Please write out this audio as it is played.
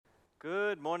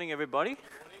Good morning, everybody.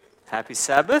 Happy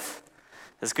Sabbath.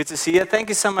 It's good to see you. Thank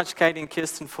you so much, Katie and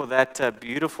Kirsten, for that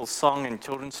beautiful song and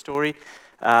children's story.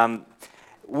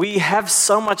 We have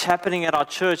so much happening at our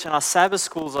church, and our Sabbath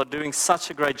schools are doing such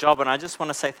a great job. And I just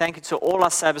want to say thank you to all our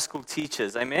Sabbath school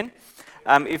teachers. Amen.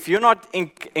 If you're not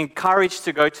encouraged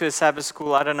to go to a Sabbath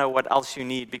school, I don't know what else you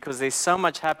need, because there's so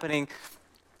much happening.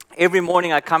 Every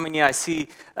morning I come in here, I see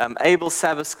Abel's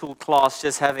Sabbath school class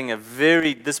just having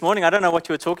this morning, I don't know what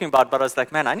you were talking about, but I was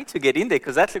like, man, I need to get in there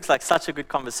because that looks like such a good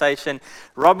conversation.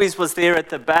 Robbie's was there at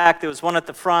the back, there was one at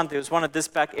the front, there was one at this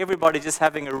back, everybody just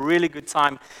having a really good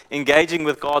time engaging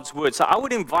with God's Word. So I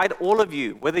would invite all of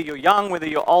you, whether you're young, whether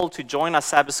you're old, to join our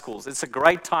Sabbath schools. It's a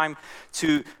great time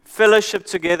to fellowship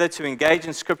together, to engage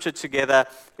in Scripture together.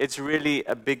 It's really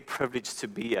a big privilege to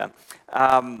be here,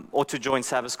 or to join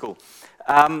Sabbath school.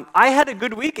 I had a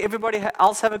good week. Everybody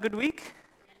else have a good week?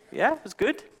 Yeah, it was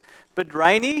good. Bit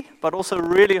rainy, but also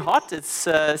really hot. It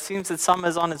seems that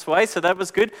summer's on its way, so that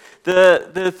was good.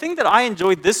 The thing that I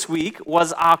enjoyed this week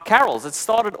was our carols. It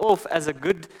started off as a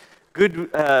good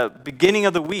beginning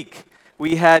of the week.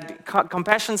 We had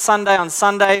Compassion Sunday on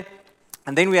Sunday,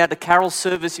 and then we had a carol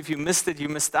service. If you missed it, you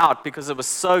missed out, because it was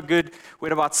so good. We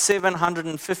had about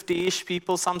 750-ish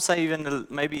people, some say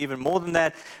maybe even more than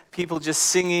that, people just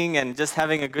singing and just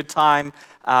having a good time,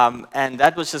 and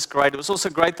that was just great. It was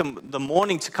also great the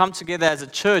morning to come together as a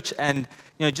church and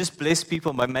just bless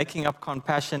people by making up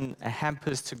compassion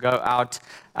hampers to go out.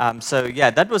 So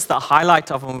yeah, that was the highlight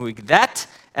of my week. That,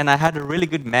 and I had a really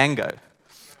good mango.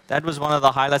 That was one of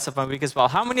the highlights of my week as well.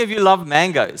 How many of you love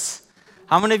mangoes?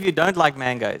 How many of you don't like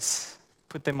mangoes?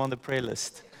 Put them on the prayer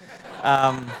list.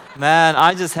 Man,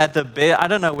 I just had I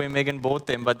don't know where Megan bought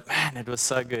them, but man, it was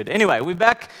so good. Anyway, we're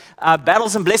back.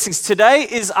 Battles and Blessings. Today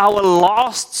is our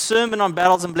last sermon on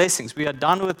Battles and Blessings. We are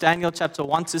done with Daniel chapter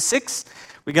 1 to 6.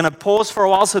 We're going to pause for a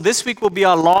while. So this week will be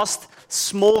our last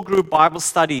small group Bible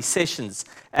study sessions.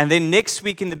 And then next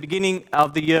week, in the beginning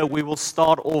of the year, we will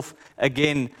start off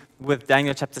again with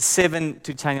Daniel chapter 7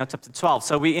 to Daniel chapter 12.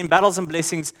 So we're in Battles and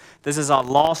Blessings. This is our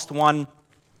last one.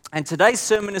 And today's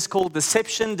sermon is called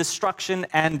Deception, Destruction,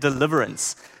 and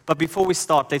Deliverance. But before we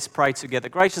start, let's pray together.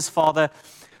 Gracious Father,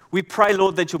 we pray,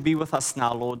 Lord, that you'll be with us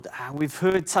now, Lord. We've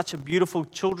heard such a beautiful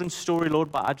children's story,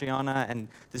 Lord, by Adriana, and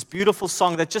this beautiful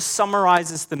song that just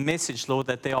summarizes the message, Lord,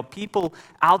 that there are people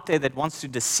out there that wants to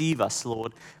deceive us,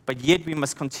 Lord, but yet we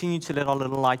must continue to let our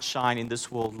little light shine in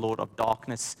this world, Lord, of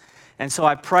darkness. And so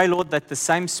I pray, Lord, that the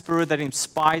same Spirit that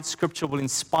inspired Scripture will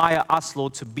inspire us,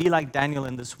 Lord, to be like Daniel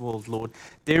in this world, Lord.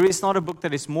 There is not a book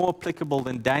that is more applicable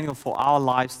than Daniel for our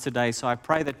lives today. So I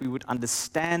pray that we would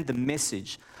understand the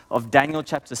message of Daniel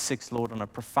chapter 6, Lord, in a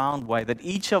profound way, that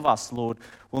each of us, Lord,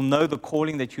 will know the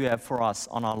calling that you have for us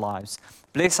on our lives.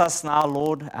 Bless us now,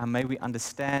 Lord, and may we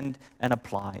understand and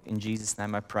apply. In Jesus'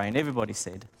 name I pray. And everybody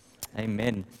said,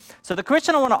 amen. So the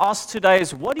question I want to ask today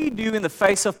is, what do you do in the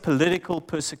face of political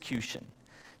persecution?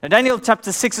 Now, Daniel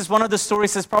chapter 6 is one of the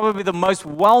stories that's probably the most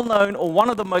well-known, or one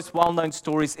of the most well-known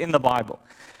stories in the Bible.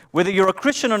 Whether you're a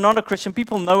Christian or not a Christian,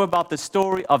 people know about the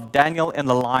story of Daniel in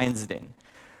the lion's den.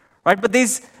 Right? But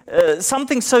there's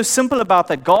something so simple about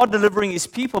that, God delivering his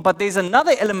people, but there's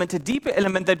another element, a deeper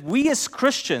element, that we as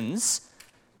Christians,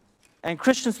 and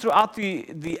Christians throughout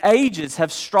the ages,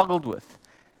 have struggled with.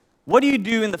 What do you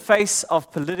do in the face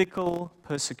of political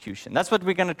persecution? That's what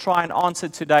we're going to try and answer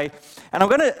today. And I'm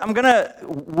going to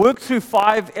work through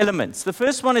 5 elements. The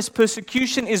first one is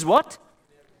persecution is what?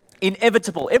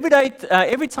 Inevitable.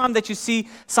 Every time that you see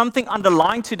something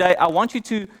underlined today, I want you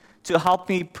to help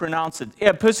me pronounce it.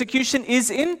 Yeah, persecution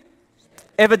is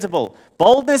inevitable.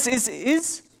 Boldness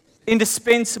is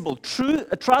indispensable.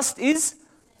 Trust is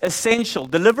essential.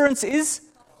 Deliverance is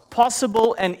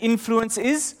possible, and influence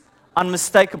is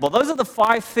unmistakable. Those are the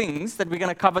 5 things that we're going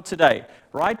to cover today,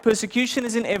 right? Persecution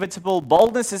is inevitable,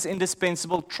 boldness is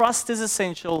indispensable, trust is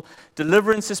essential,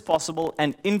 deliverance is possible,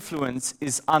 and influence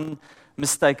is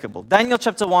unmistakable. Daniel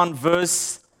chapter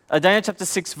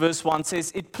 6 verse 1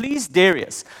 says, "It pleased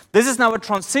Darius." This is now a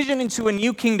transition into a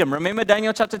new kingdom. Remember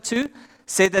Daniel chapter 2?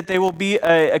 Said that there will be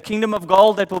a kingdom of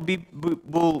gold that will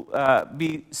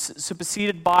be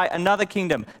superseded by another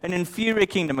kingdom, an inferior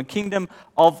kingdom, a kingdom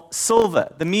of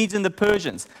silver, the Medes and the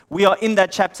Persians. We are in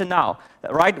that chapter now,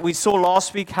 right? We saw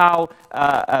last week how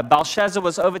Belshazzar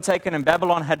was overtaken and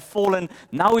Babylon had fallen.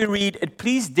 Now we read, "It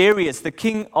pleased Darius, the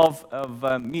king of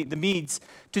the Medes,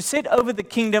 to set over the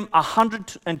kingdom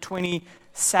 120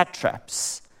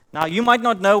 satraps." Now, you might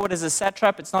not know what is a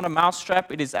satrap. It's not a mousetrap.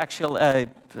 It is actual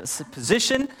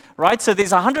position, right? So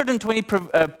there's 120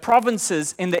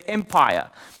 provinces in the empire.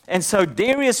 And so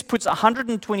Darius puts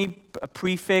 120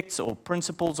 prefects or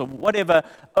principals or whatever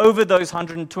over those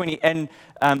 120 and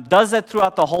does that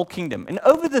throughout the whole kingdom. And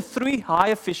over the three high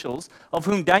officials, of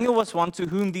whom Daniel was one, to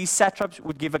whom these satraps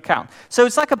would give account. So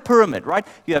it's like a pyramid, right?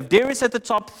 You have Darius at the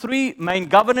top, three main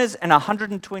governors, and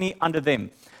 120 under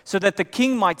them, so that the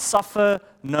king might suffer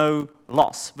no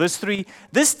loss. Verse 3,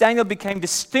 this Daniel became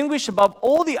distinguished above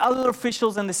all the other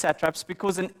officials and the satraps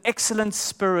because an excellent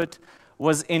spirit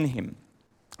was in him.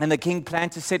 And the king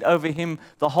planned to set over him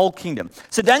the whole kingdom.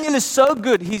 So Daniel is so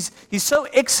good, he's so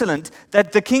excellent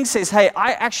that the king says, hey,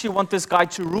 I actually want this guy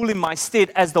to rule in my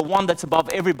stead as the one that's above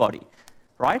everybody,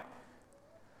 right?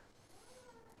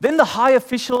 Then the high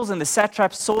officials and the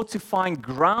satraps sought to find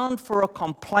ground for a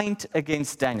complaint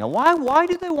against Daniel. Why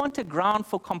do they want a ground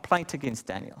for complaint against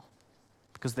Daniel?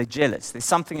 Because they're jealous. There's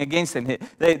something against them.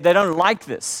 They don't like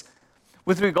this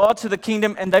with regard to the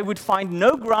kingdom, and they would find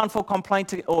no ground for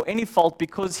complaint or any fault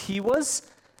because he was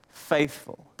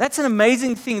faithful. That's an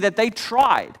amazing thing that they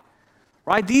tried,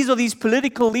 right? These are these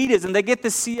political leaders, and they get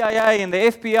the CIA and the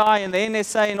FBI and the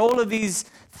NSA and all of these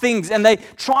things, and they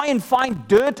try and find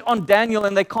dirt on Daniel,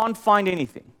 and they can't find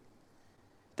anything.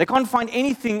 They can't find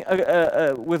anything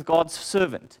with God's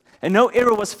servant. And no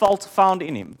error was found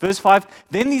in him. Verse 5,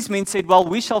 then these men said, well,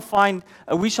 we shall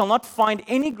not find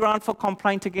any ground for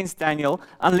complaint against Daniel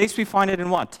unless we find it in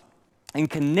what? In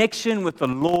connection with the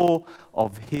law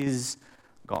of his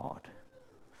God.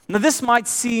 Now this might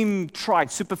seem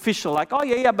trite, superficial, like, oh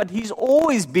yeah, but he's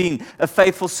always been a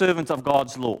faithful servant of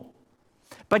God's law.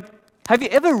 But have you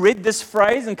ever read this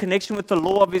phrase in connection with the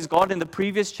law of his God in the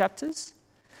previous chapters?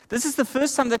 This is the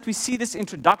first time that we see this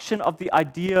introduction of the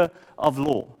idea of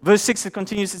law. Verse 6, it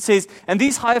continues, it says, and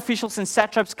these high officials and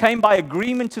satraps came by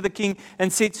agreement to the king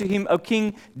and said to him, O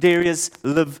King Darius,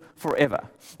 live forever.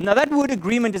 Now that word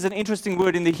agreement is an interesting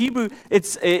word. In the Hebrew,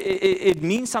 it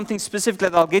means something specific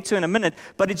that I'll get to in a minute,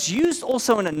 but it's used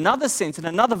also in another sense, in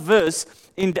another verse,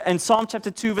 in Psalm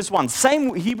chapter 2, verse 1.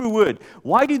 Same Hebrew word.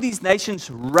 Why do these nations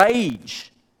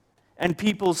rage and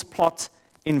peoples plot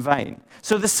in vain?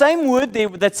 So the same word there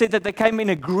that said that they came in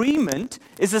agreement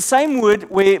is the same word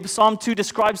where Psalm 2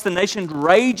 describes the nation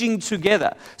raging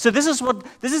together. So this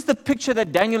is the picture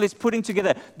that Daniel is putting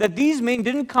together, that these men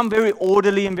didn't come very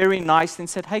orderly and very nice and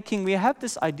said, hey king, we have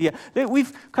this idea.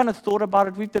 We've kind of thought about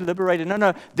it, we've deliberated.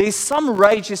 No, there's some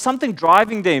rage, there's something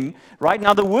driving them, right?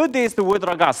 Now the word there is the word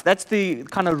ragas. That's the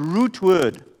kind of root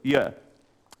word here.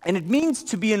 And it means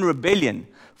to be in rebellion,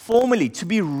 formally, to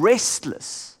be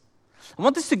restless. I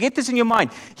want us to get this in your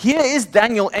mind. Here is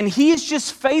Daniel, and he is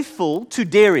just faithful to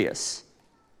Darius.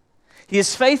 He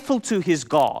is faithful to his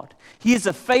God. He is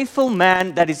a faithful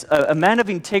man that is a man of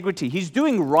integrity. He's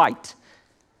doing right.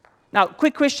 Now,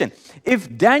 quick question.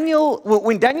 When Daniel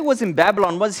was in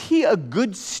Babylon, was he a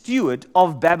good steward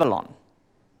of Babylon?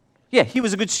 Yeah, he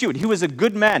was a good steward. He was a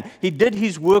good man. He did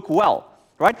his work well,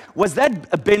 right? Was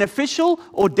that beneficial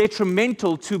or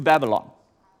detrimental to Babylon?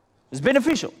 It's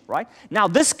beneficial, right? Now,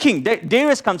 this king,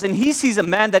 Darius, comes and he sees a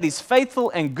man that is faithful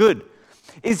and good.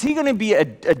 Is he going to be a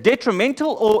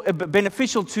detrimental or a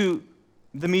beneficial to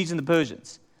the Medes and the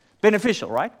Persians? Beneficial,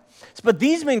 right? But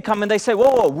these men come and they say,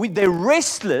 whoa, they're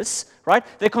restless, right?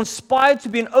 They conspire to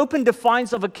be in open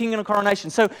defiance of a king and a coronation.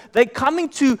 So they're coming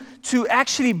to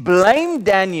actually blame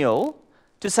Daniel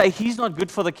to say he's not good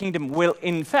for the kingdom. Well,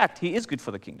 in fact, he is good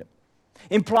for the kingdom.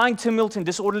 Implying tumult and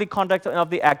disorderly conduct of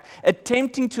the act,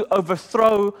 attempting to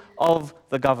overthrow of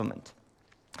the government.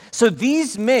 So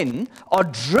these men are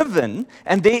driven,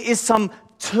 and there is some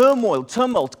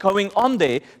tumult going on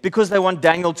there because they want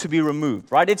Daniel to be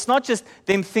removed, right? It's not just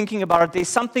them thinking about it. There's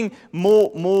something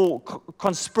more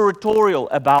conspiratorial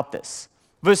about this.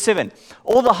 Verse 7,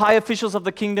 all the high officials of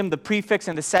the kingdom, the prefects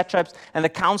and the satraps and the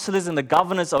counselors and the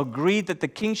governors agreed that the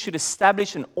king should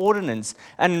establish an ordinance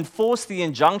and enforce the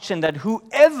injunction that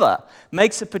whoever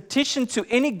makes a petition to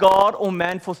any god or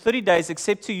man for 30 days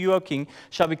except to you, O king,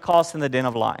 shall be cast in the den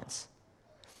of lions.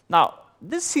 Now,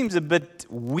 this seems a bit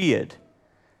weird.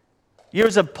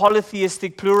 Here's a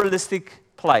polytheistic, pluralistic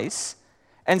place,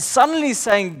 and suddenly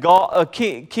saying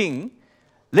king,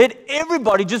 let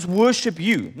everybody just worship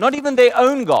you, not even their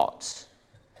own gods.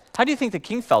 How do you think the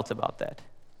king felt about that?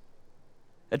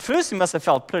 At first, he must have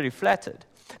felt pretty flattered.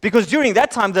 Because during that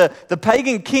time, the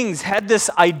pagan kings had this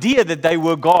idea that they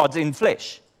were gods in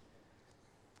flesh.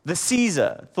 The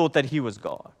Caesar thought that he was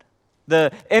God.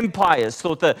 The empires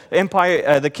thought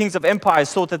the kings of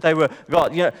empires thought that they were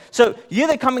God. You know, so here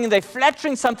they're coming and they're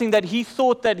flattering something that he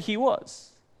thought that he was.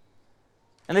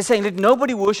 And they're saying, let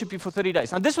nobody worship you for 30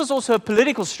 days. Now, this was also a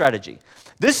political strategy.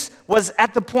 This was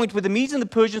at the point where the Medes and the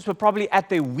Persians were probably at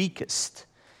their weakest.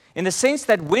 In the sense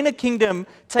that when a kingdom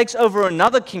takes over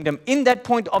another kingdom, in that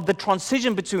point of the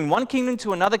transition between one kingdom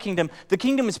to another kingdom, the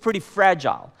kingdom is pretty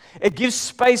fragile. It gives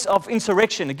space of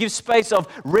insurrection. It gives space of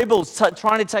rebels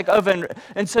trying to take over.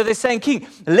 And so they're saying, King,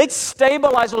 let's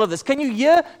stabilize all of this. Can you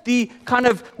hear the kind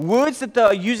of words that they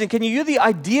are using? Can you hear the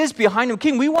ideas behind them?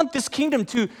 King, we want this kingdom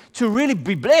to really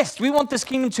be blessed. We want this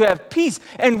kingdom to have peace.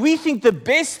 And we think the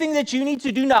best thing that you need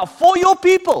to do now for your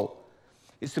people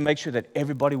is to make sure that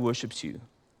everybody worships you.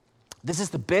 This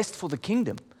is the best for the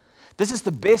kingdom. This is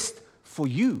the best for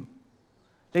you.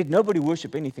 Let nobody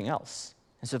worship anything else.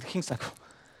 And so the king's like,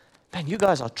 man, you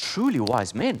guys are truly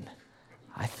wise men.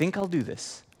 I think I'll do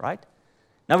this, right?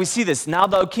 Now we see this. Now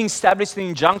the king established the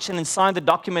injunction and signed the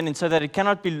document, and so that it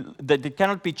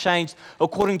cannot be changed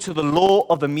according to the law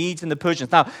of the Medes and the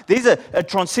Persians. Now there's a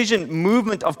transition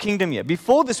movement of kingdom here.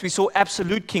 Before this, we saw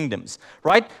absolute kingdoms,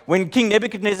 right? When King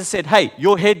Nebuchadnezzar said, hey,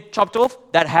 your head chopped off,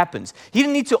 that happens. He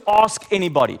didn't need to ask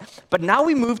anybody. But now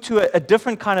we move to a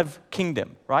different kind of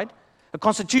kingdom, right? A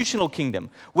constitutional kingdom,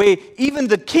 where even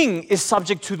the king is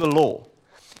subject to the law.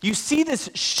 You see this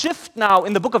shift now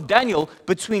in the book of Daniel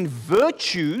between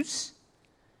virtues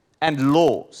and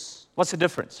laws. What's the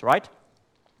difference, right?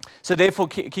 So therefore,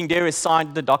 King Darius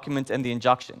signed the document and the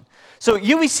injunction. So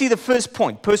here we see the first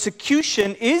point.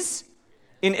 Persecution is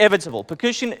inevitable.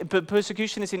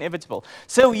 Persecution is inevitable.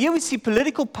 So here we see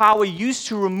political power used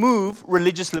to remove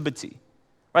religious liberty.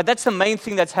 Right? That's the main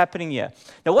thing that's happening here.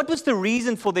 Now, what was the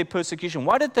reason for their persecution?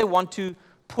 Why did they want to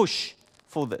push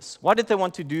for this? Why did they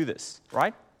want to do this?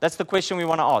 Right? That's the question we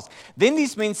want to ask. Then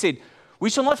these men said,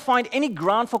 we shall not find any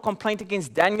ground for complaint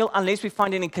against Daniel unless we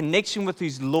find any connection with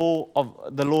the law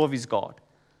of his God.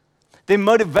 Their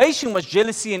motivation was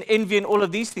jealousy and envy and all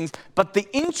of these things, but the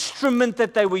instrument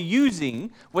that they were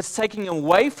using was taking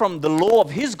away from the law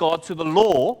of his God to the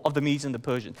law of the Medes and the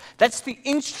Persians. That's the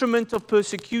instrument of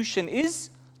persecution is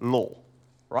law,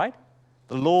 right?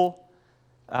 The law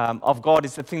of God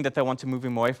is the thing that they want to move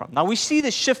him away from. Now, we see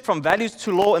the shift from values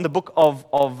to law in the book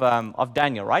of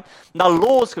Daniel, right? Now,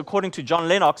 laws, according to John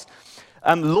Lennox,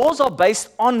 laws are based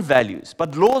on values,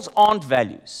 but laws aren't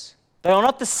values. They are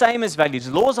not the same as values.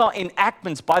 Laws are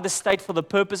enactments by the state for the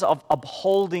purpose of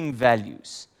upholding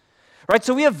values, right?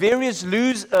 So we have various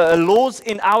laws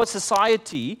in our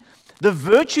society. The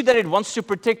virtue that it wants to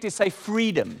protect is, say,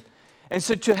 freedom. And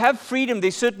so to have freedom,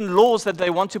 there's certain laws that they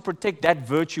want to protect that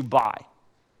virtue by.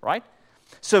 Right?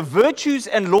 So virtues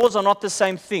and laws are not the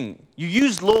same thing. You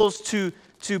use laws to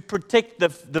protect the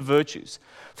virtues.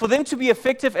 For them to be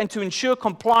effective and to ensure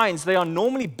compliance, they are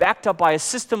normally backed up by a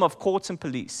system of courts and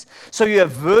police. So you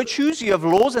have virtues, you have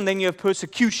laws, and then you have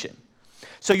persecution.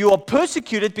 So you are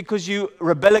persecuted because you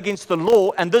rebel against the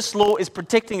law, and this law is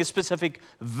protecting a specific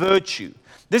virtue.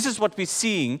 This is what we're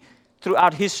seeing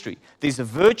throughout history. There's a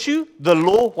virtue, the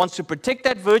law wants to protect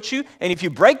that virtue, and if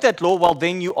you break that law, well,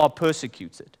 then you are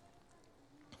persecuted.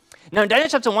 Now, in Daniel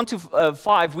chapter 1 to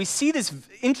 5, we see this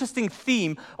interesting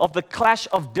theme of the clash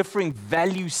of differing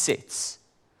value sets.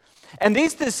 And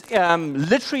there's this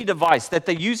literary device that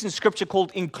they use in Scripture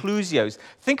called inclusios.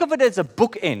 Think of it as a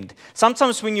bookend.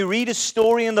 Sometimes when you read a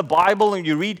story in the Bible and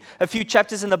you read a few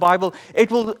chapters in the Bible, it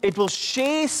will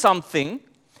share something,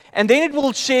 and then it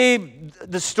will share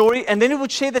the story, and then it will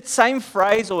share that same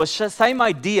phrase or same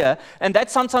idea, and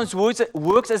that sometimes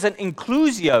works as an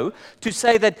inclusio to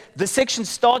say that the section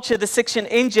starts here, the section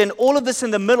ends here, and all of this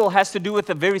in the middle has to do with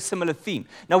a very similar theme.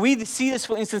 Now, we see this,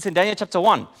 for instance, in Daniel chapter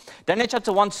 1. Daniel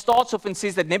chapter 1 starts off and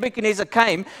says that Nebuchadnezzar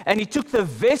came, and he took the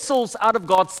vessels out of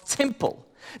God's temple.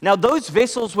 Now, those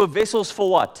vessels were vessels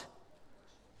for what?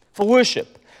 For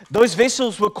worship. Those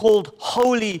vessels were called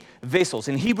holy vessels,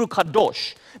 in Hebrew,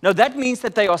 kadosh. Now, that means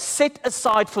that they are set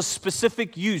aside for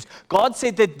specific use. God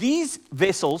said that these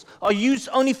vessels are used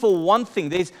only for one thing.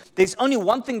 There's only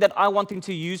one thing that I want them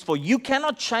to use for. You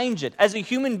cannot change it. As a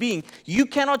human being, you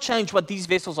cannot change what these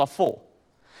vessels are for.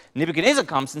 Nebuchadnezzar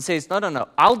comes and says, no,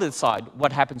 I'll decide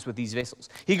what happens with these vessels.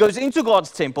 He goes into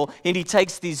God's temple and he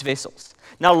takes these vessels.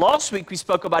 Now, last week we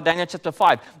spoke about Daniel chapter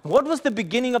 5. What was the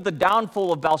beginning of the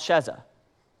downfall of Belshazzar?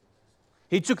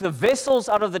 He took the vessels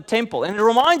out of the temple. And it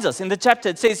reminds us in the chapter,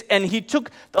 it says, and he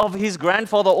took of his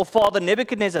grandfather or father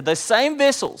Nebuchadnezzar the same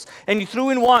vessels, and he threw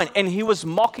in wine, and he was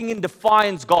mocking in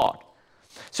defiance God.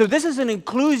 So this is an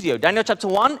inclusio, Daniel chapter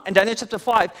 1 and Daniel chapter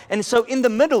 5. And so in the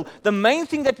middle, the main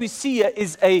thing that we see here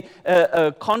is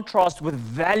a contrast with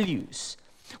values.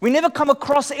 We never come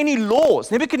across any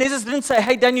laws. Nebuchadnezzar didn't say,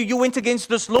 hey, Daniel, you went against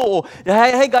this law. Or,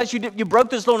 hey guys, you broke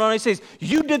this law. No, he says,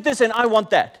 you did this and I want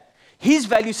that. his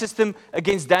value system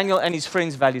against Daniel and his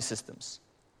friends' value systems.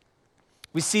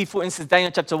 We see, for instance,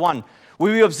 Daniel chapter 1,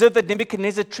 where we observe that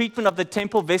Nebuchadnezzar's treatment of the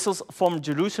temple vessels from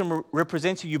Jerusalem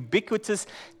represents a ubiquitous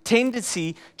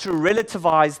tendency to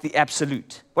relativize the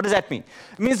absolute. What does that mean?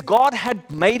 It means God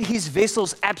had made his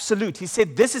vessels absolute. He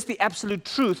said, this is the absolute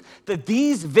truth, that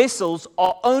these vessels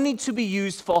are only to be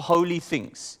used for holy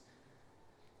things.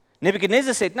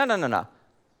 Nebuchadnezzar said, no.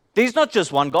 There's not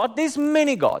just one God, there's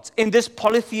many gods. In this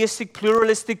polytheistic,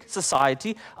 pluralistic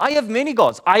society, I have many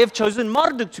gods. I have chosen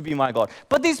Marduk to be my God,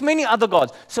 but there's many other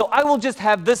gods. So I will just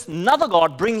have this another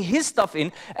God bring his stuff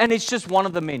in, and it's just one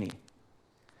of the many.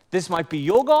 This might be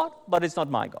your God, but it's not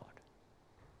my God.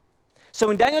 So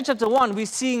in Daniel chapter 1, we're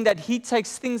seeing that he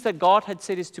takes things that God had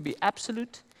said is to be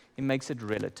absolute, he makes it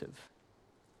relative.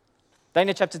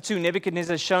 Daniel chapter 2,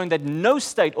 Nebuchadnezzar has shown that no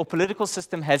state or political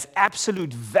system has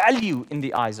absolute value in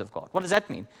the eyes of God. What does that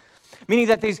mean? Meaning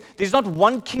that there's not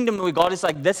one kingdom where God is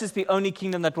like, this is the only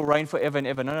kingdom that will reign forever and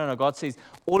ever. No. God says,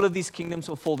 all of these kingdoms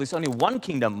will fall. There's only one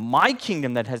kingdom, my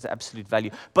kingdom, that has absolute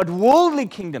value. But worldly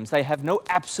kingdoms, they have no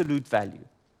absolute value.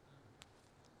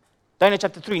 Daniel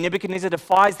chapter 3, Nebuchadnezzar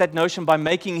defies that notion by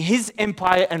making his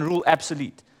empire and rule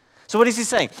absolute. So what is he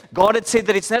saying? God had said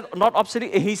that it's not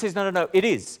absolute. He says, no, it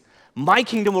is. My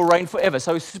kingdom will reign forever.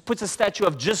 So he puts a statue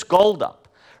of just gold up,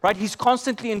 right? He's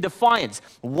constantly in defiance.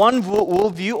 One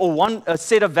worldview or one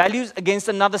set of values against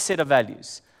another set of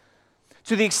values.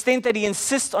 To the extent that he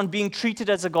insists on being treated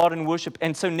as a god in worship.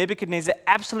 And so Nebuchadnezzar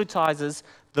absolutizes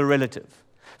the relative.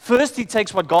 First, he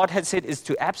takes what God had said is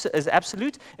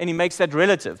absolute, and he makes that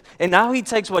relative. And now he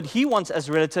takes what he wants as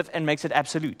relative and makes it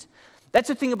absolute. That's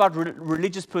the thing about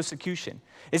religious persecution,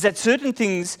 is that certain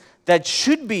things that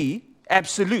should be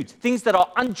absolute, things that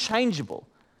are unchangeable,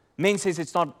 men says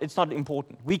it's not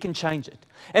important. We can change it.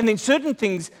 And then certain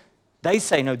things, they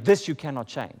say, no, this you cannot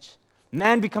change.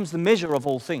 Man becomes the measure of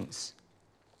all things.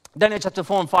 Daniel chapter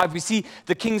 4 and 5, we see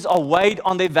the kings are weighed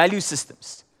on their value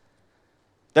systems.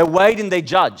 They're weighed and they're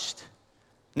judged.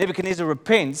 Nebuchadnezzar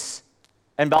repents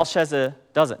and Belshazzar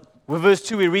doesn't. With verse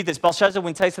 2, we read this. Belshazzar,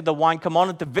 when tasted the wine,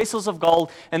 commanded the vessels of gold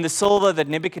and the silver that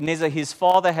Nebuchadnezzar, his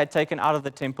father, had taken out of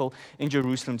the temple in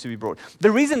Jerusalem to be brought.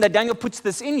 The reason that Daniel puts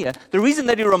this in here, the reason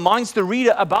that he reminds the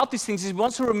reader about these things is he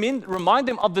wants to remind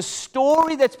them of the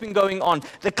story that's been going on,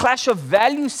 the clash of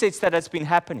value sets that has been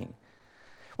happening.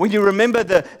 When you remember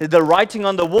the writing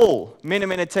on the wall, Mene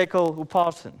Mene Tekel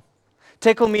Upharsin.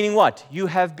 Tekel meaning what? You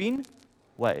have been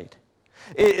weighed.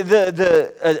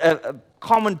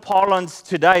 Common parlance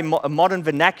today, modern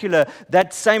vernacular,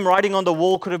 that same writing on the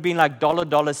wall could have been like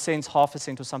dollar, cents, half a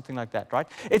cent or something like that, right?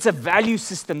 It's a value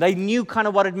system. They knew kind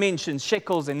of what it mentions,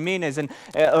 shekels and menas and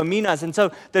minas. And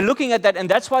so they're looking at that, and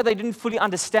that's why they didn't fully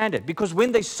understand it. Because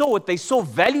when they saw it, they saw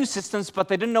value systems, but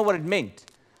they didn't know what it meant.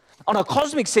 On a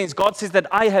cosmic sense, God says that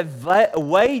I have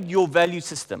weighed your value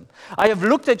system. I have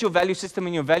looked at your value system,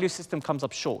 and your value system comes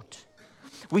up short.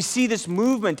 We see this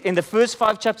movement in the first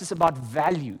 5 chapters about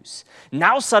values.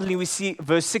 Now suddenly we see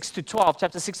verse 6 to 12,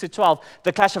 chapter 6 to 12,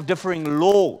 the clash of differing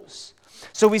laws.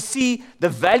 So we see the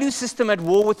value system at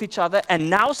war with each other, and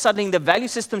now suddenly the value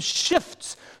system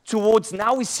shifts towards,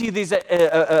 now we see there's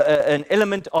an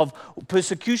element of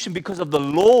persecution because of the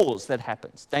laws that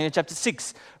happens. Daniel chapter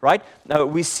 6, right? Now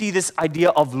we see this idea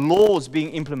of laws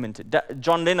being implemented.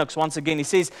 John Lennox, once again, he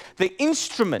says, the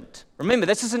instrument, remember,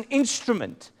 this is an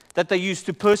instrument that they used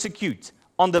to persecute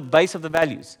on the base of the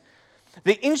values.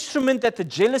 The instrument that the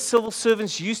jealous civil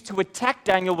servants used to attack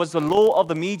Daniel was the law of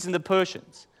the Medes and the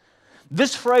Persians.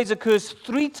 This phrase occurs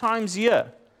 3 times a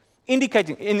year,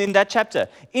 indicating in that chapter,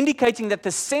 indicating that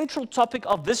the central topic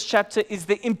of this chapter is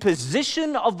the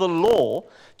imposition of the law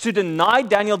to deny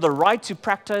Daniel the right to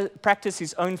practice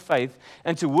his own faith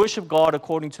and to worship God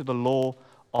according to the law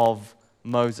of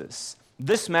Moses.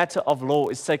 This matter of law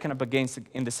is taken up against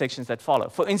in the sections that follow.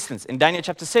 For instance, in Daniel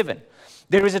chapter 7,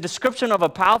 there is a description of a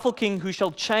powerful king who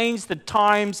shall change the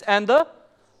times and the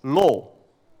law.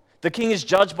 The king is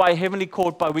judged by a heavenly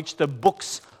court by which the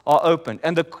books are opened.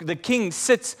 And the king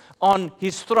sits on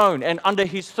his throne, and under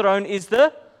his throne is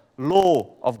the law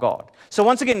of God. So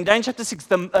once again, in Daniel chapter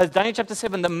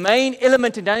 7, the main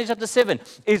element in Daniel chapter 7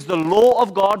 is the law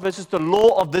of God versus the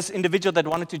law of this individual that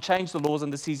wanted to change the laws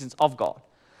and the seasons of God.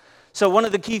 So one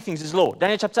of the key things is law.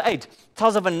 Daniel chapter 8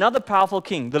 tells of another powerful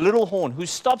king, the little horn, who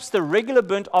stops the regular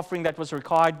burnt offering that was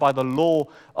required by the law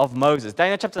of Moses.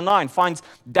 Daniel chapter 9 finds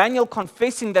Daniel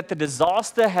confessing that the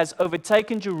disaster has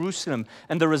overtaken Jerusalem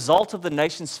and the result of the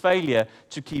nation's failure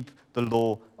to keep the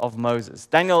law of Moses.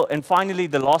 Daniel, and finally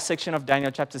the last section of Daniel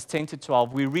chapters 10 to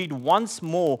 12, we read once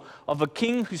more of a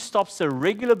king who stops the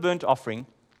regular burnt offering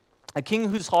a king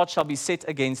whose heart shall be set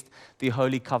against the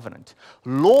holy covenant.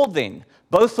 Law then,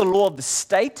 both the law of the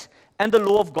state and the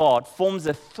law of God, forms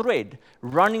a thread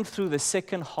running through the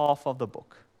second half of the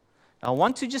book. Now, I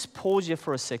want to just pause here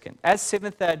for a second. As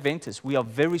Seventh-day Adventists, we are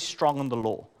very strong on the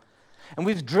law. And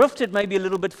we've drifted maybe a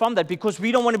little bit from that because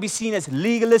we don't want to be seen as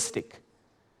legalistic.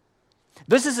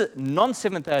 This is a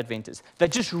non-Seventh-day Adventist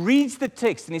that just reads the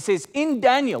text and he says, in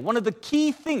Daniel, one of the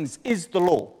key things is the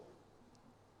law.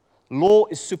 Law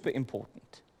is super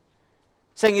important.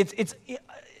 Saying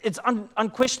it's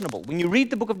unquestionable. When you read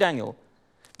the book of Daniel,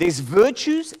 there's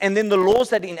virtues and then the laws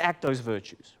that enact those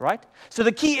virtues, right? So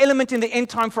the key element in the end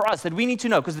time for us that we need to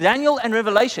know, because Daniel and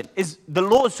Revelation, is the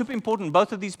law is super important in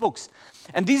both of these books.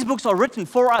 And these books are written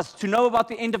for us to know about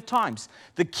the end of times.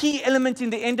 The key element in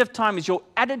the end of time is your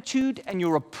attitude and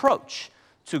your approach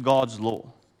to God's law.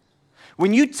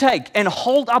 When you take and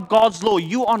hold up God's law,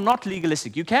 you are not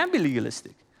legalistic. You can be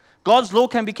legalistic. God's law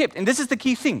can be kept. And this is the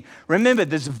key thing. Remember,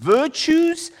 there's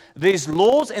virtues, there's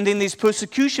laws, and then there's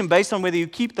persecution based on whether you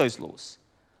keep those laws.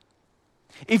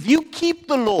 If you keep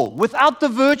the law without the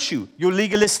virtue, you're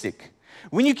legalistic.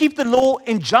 When you keep the law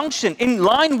injunction in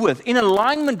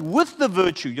alignment with the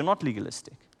virtue, you're not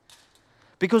legalistic.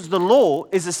 Because the law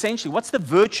is essentially, what's the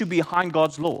virtue behind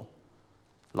God's law?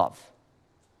 Love.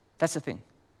 That's the thing.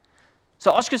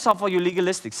 So ask yourself, are you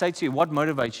legalistic? Say to you, what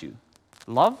motivates you?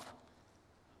 Love?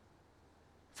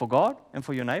 For God and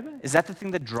for your neighbor? Is that the thing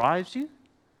that drives you?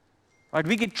 Right?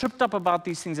 We get tripped up about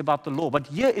these things about the law, but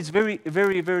here it's very,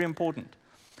 very, very important.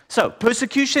 So,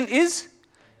 persecution is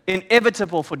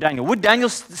inevitable for Daniel. Would Daniel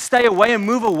stay away and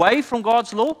move away from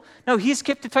God's law? No, he's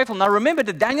kept it faithful. Now remember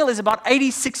that Daniel is about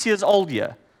 86 years old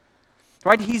here.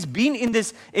 Right? He's been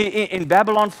in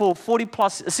Babylon for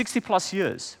 60 plus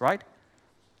years, right?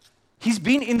 He's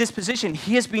been in this position.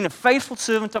 He has been a faithful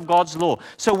servant of God's law.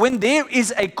 So when there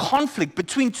is a conflict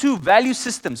between two value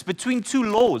systems, between two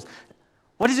laws,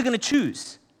 what is he going to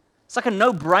choose? It's like a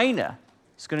no-brainer.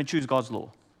 He's going to choose God's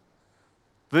law.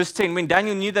 Verse 10, when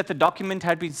Daniel knew that the document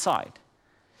had been signed,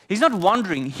 he's not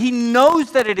wondering. He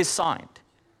knows that it is signed.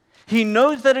 He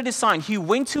knows that it is signed. He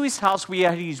went to his house where he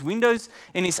had his windows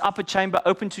in his upper chamber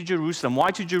open to Jerusalem.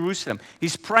 Why to Jerusalem?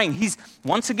 He's praying. He's,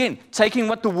 once again, taking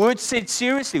what the word said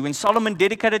seriously. When Solomon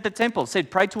dedicated the temple, said,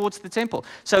 pray towards the temple.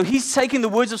 So he's taking the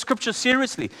words of Scripture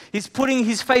seriously. He's putting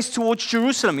his face towards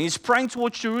Jerusalem. He's praying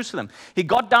towards Jerusalem. He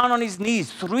got down on his knees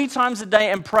 3 times a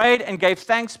day and prayed and gave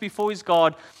thanks before his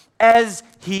God as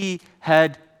he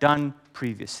had done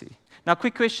previously. Now,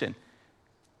 quick question.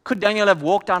 Could Daniel have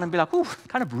walked down and be like, ooh,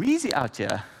 kind of breezy out here.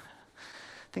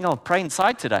 I think I'll pray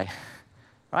inside today.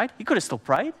 Right? He could have still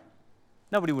prayed.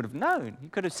 Nobody would have known. He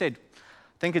could have said,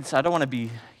 I don't want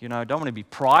to be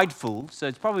prideful, so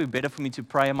it's probably better for me to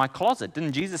pray in my closet.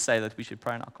 Didn't Jesus say that we should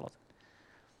pray in our closet?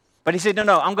 But he said,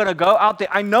 no, I'm going to go out there.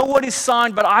 I know what is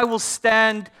signed, but I will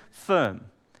stand firm.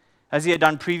 As he had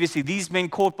done previously, these men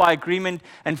caught by agreement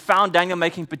and found Daniel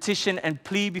making petition and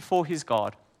plea before his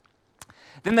God.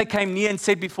 Then they came near and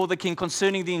said before the king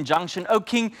concerning the injunction, O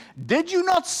king, did you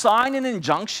not sign an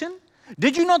injunction?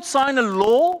 Did you not sign a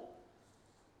law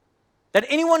that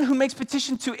anyone who makes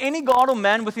petition to any god or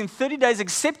man within 30 days,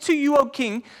 except to you, O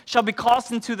king, shall be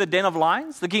cast into the den of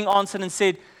lions? The king answered and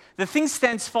said, the thing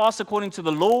stands fast according to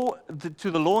the law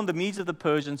and the Medes of the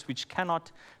Persians, which cannot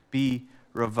be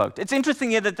revoked. It's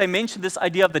interesting here that they mention this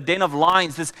idea of the den of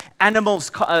lions, this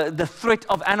animals, the threat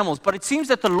of animals. But it seems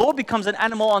that the law becomes an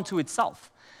animal unto itself.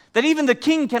 That even the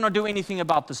king cannot do anything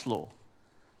about this law.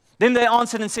 Then they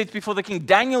answered and said before the king,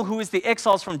 Daniel, who is the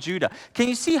exiles from Judah. Can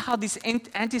you see how this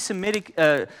anti-Semitic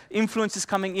influence is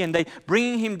coming in? They're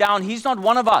bringing him down. He's not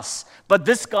one of us, but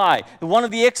this guy, one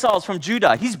of the exiles from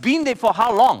Judah. He's been there for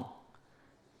how long?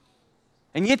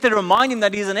 And yet they remind him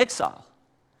that he's an exile.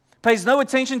 Pays no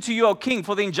attention to you, O king,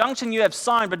 for the injunction you have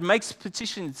signed, but makes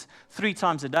petitions 3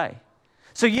 times a day.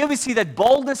 So here we see that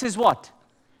boldness is what?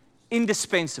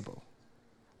 Indispensable.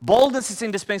 Boldness is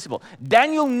indispensable.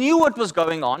 Daniel knew what was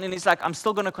going on, and he's like, I'm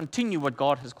still going to continue what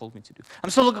God has called me to do. I'm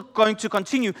still going to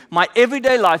continue my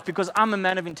everyday life because I'm a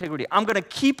man of integrity. I'm going to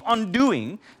keep on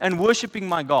doing and worshiping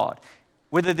my God.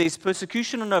 Whether there's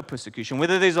persecution or no persecution,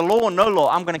 whether there's a law or no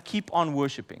law, I'm going to keep on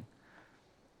worshiping.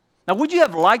 Now, would you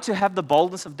have liked to have the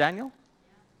boldness of Daniel?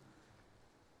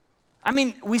 I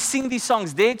mean, we sing these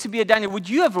songs, Dare to be a Daniel. Would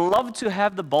you have loved to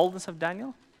have the boldness of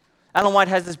Daniel? Ellen White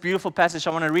has this beautiful passage.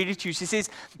 I want to read it to you. She says,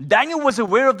 Daniel was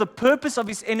aware of the purpose of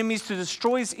his enemies to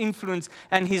destroy his influence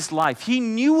and his life. He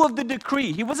knew of the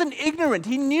decree. He wasn't ignorant.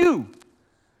 He knew.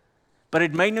 But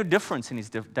it made no difference in his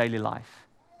daily life.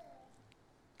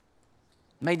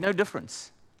 Made no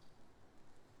difference.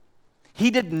 He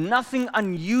did nothing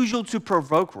unusual to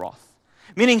provoke wrath.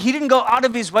 Meaning he didn't go out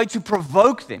of his way to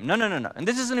provoke them. No. And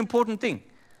this is an important thing.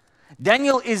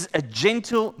 Daniel is a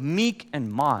gentle, meek,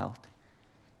 and mild.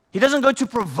 He doesn't go to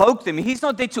provoke them. He's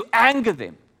not there to anger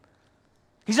them.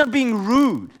 He's not being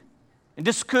rude and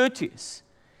discourteous.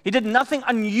 He did nothing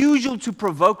unusual to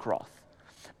provoke wrath.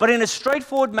 But in a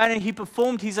straightforward manner, he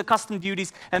performed his accustomed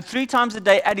duties, and 3 times a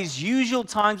day at his usual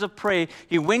times of prayer,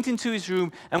 he went into his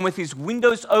room, and with his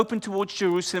windows open towards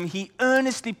Jerusalem, he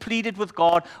earnestly pleaded with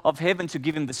God of heaven to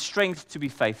give him the strength to be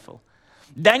faithful.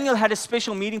 Daniel had a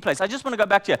special meeting place. I just want to go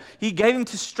back to here. He gave him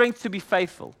the strength to be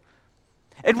faithful.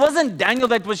 It wasn't Daniel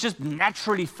that was just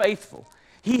naturally faithful.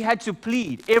 He had to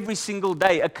plead every single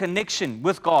day a connection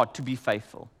with God to be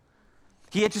faithful.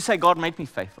 He had to say, God, make me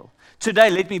faithful. Today,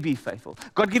 let me be faithful.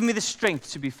 God, give me the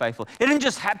strength to be faithful. It didn't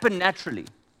just happen naturally.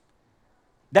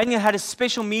 Daniel had a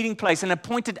special meeting place, an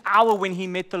appointed hour when he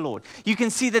met the Lord. You can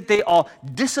see that there are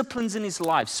disciplines in his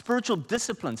life, spiritual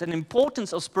disciplines, and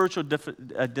importance of spiritual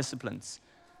disciplines.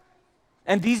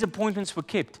 And these appointments were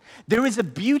kept. There is a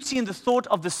beauty in the thought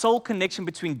of the soul connection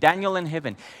between Daniel and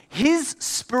heaven. His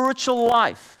spiritual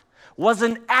life was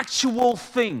an actual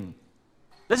thing.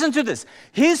 Listen to this.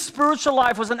 His spiritual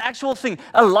life was an actual thing,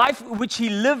 a life which he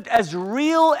lived as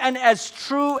real and as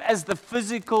true as the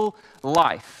physical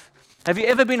life. Have you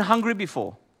ever been hungry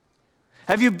before?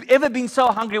 Have you ever been so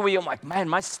hungry where you're like, man,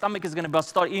 my stomach is going to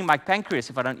start eating my pancreas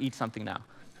if I don't eat something now?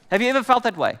 Have you ever felt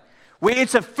that way? Where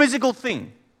it's a physical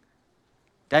thing.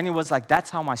 Daniel was like, that's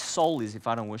how my soul is if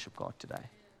I don't worship God today.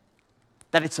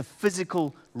 That it's a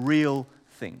physical, real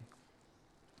thing.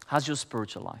 How's your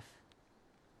spiritual life?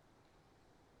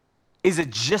 Is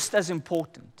it just as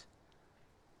important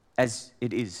as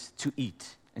it is to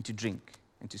eat and to drink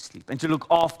and to sleep and to look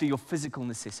after your physical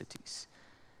necessities?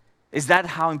 Is that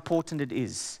how important it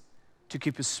is to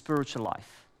keep your spiritual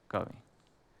life going?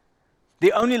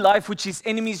 The only life which his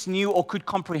enemies knew or could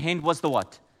comprehend was the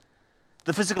what?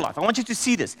 The physical life. I want you to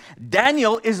see this.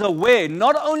 Daniel is aware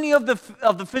not only of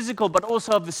the physical but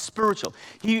also of the spiritual.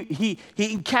 He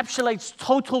encapsulates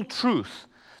total truth.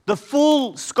 The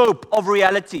full scope of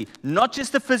reality, not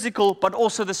just the physical, but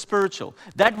also the spiritual.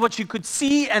 That what you could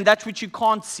see and that which you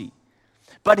can't see.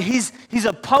 But his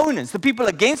opponents, the people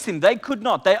against him, they could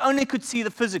not. They only could see the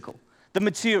physical, the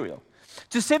material.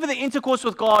 To sever the intercourse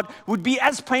with God would be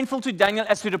as painful to Daniel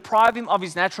as to deprive him of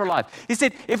his natural life. He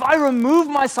said, if I remove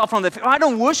myself from that, if I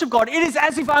don't worship God, it is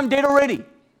as if I'm dead already.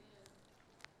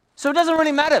 So it doesn't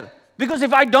really matter. Because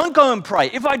if I don't go and pray,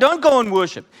 if I don't go and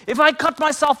worship, if I cut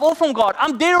myself off from God,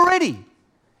 I'm dead already.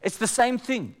 It's the same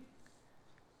thing.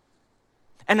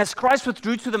 And as Christ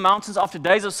withdrew to the mountains after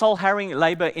days of soul-harrowing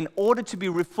labor in order to be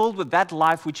refilled with that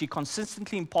life which he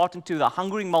consistently imparted to the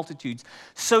hungering multitudes,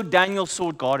 so Daniel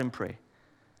sought God in prayer.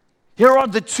 Here are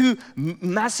the 2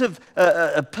 massive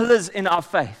pillars in our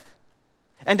faith.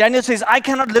 And Daniel says, I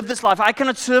cannot live this life. I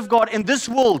cannot serve God in this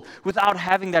world without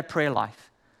having that prayer life.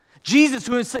 Jesus,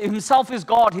 who himself is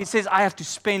God, he says, I have to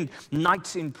spend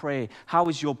nights in prayer. How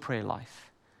is your prayer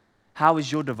life? How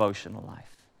is your devotional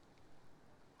life?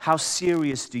 How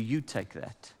serious do you take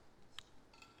that?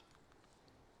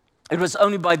 It was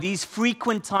only by these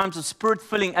frequent times of spirit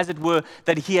filling, as it were,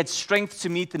 that he had strength to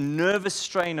meet the nervous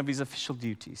strain of his official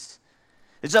duties.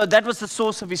 And so that was the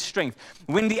source of his strength.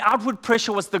 When the outward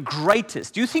pressure was the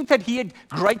greatest, do you think that he had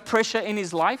great pressure in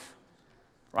his life?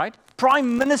 Right?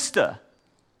 Prime Minister.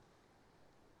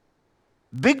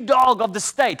 Big dog of the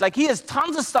state. Like he has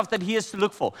tons of stuff that he has to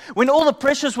look for. When all the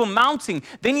pressures were mounting,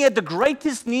 then he had the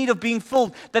greatest need of being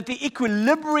filled, that the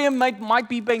equilibrium might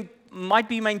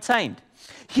be maintained.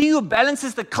 He who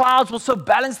balances the clouds will so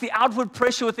balance the outward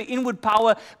pressure with the inward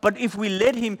power, but if we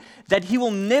let him, that he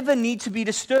will never need to be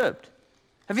disturbed.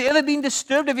 Have you ever been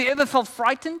disturbed? Have you ever felt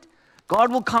frightened?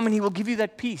 God will come and he will give you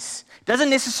that peace. It doesn't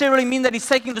necessarily mean that he's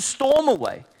taking the storm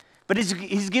away, but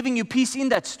he's giving you peace in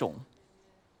that storm.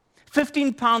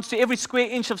 15 pounds to every square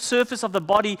inch of surface of the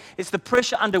body is the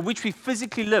pressure under which we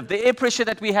physically live, the air pressure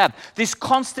that we have, this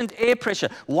constant air pressure.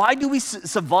 Why do we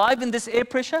survive in this air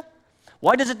pressure?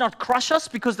 Why does it not crush us?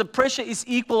 Because the pressure is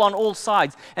equal on all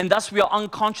sides, and thus we are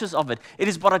unconscious of it. It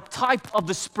is but a type of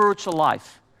the spiritual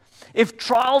life. If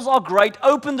trials are great,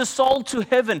 open the soul to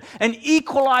heaven and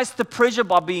equalize the pressure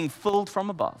by being filled from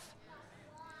above.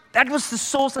 That was the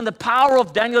source and the power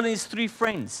of Daniel and his 3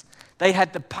 friends. They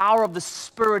had the power of the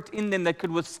Spirit in them that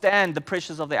could withstand the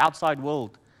pressures of the outside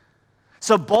world.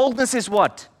 So boldness is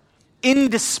what?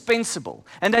 Indispensable.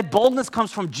 And that boldness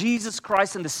comes from Jesus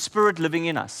Christ and the Spirit living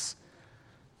in us.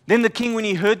 Then the king, when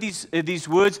he heard these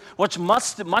words, was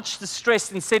much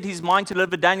distressed and set his mind to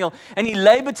deliver Daniel. And he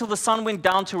labored till the sun went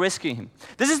down to rescue him.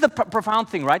 This is the profound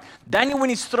thing, right? Daniel, when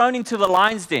he's thrown into the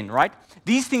lion's den, right?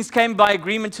 These things came by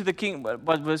agreement to the king.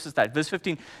 What verse is that? Verse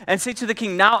 15. And said to the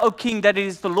king, now, O king, that it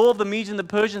is the law of the Medes and the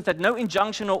Persians that no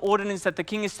injunction or ordinance that the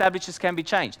king establishes can be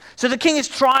changed. So the king is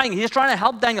trying. He's trying to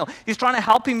help Daniel. He's trying to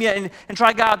help him here and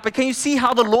try to go out. But can you see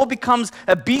how the law becomes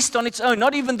a beast on its own?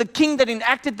 Not even the king that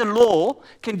enacted the law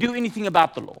can do anything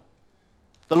about the law.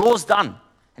 The law's done.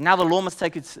 And now the law must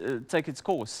take its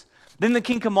course. Then the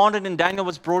king commanded, and Daniel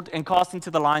was brought and cast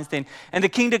into the lion's den. And the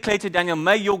king declared to Daniel,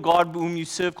 may your God, whom you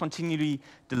serve, continually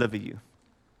deliver you.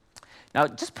 Now,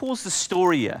 just pause the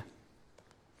story here.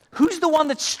 Who's the one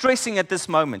that's stressing at this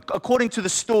moment, according to the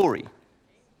story?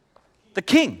 The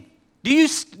king. Do you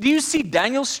see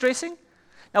Daniel stressing?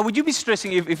 Now, would you be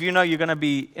stressing if you know you're going to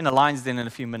be in a lion's den in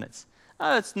a few minutes?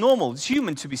 Oh, it's normal. It's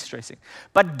human to be stressing.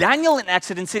 But Daniel in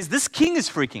accident says this king is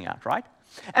freaking out, right?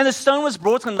 And the stone was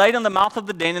brought and laid on the mouth of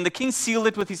the den, and the king sealed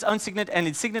it with his own signet and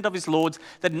the signet of his lords,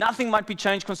 that nothing might be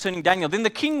changed concerning Daniel. Then the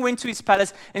king went to his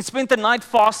palace and spent the night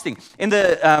fasting. In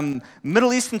the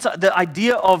Middle Eastern, the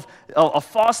idea of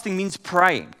fasting means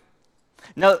praying.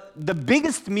 Now, the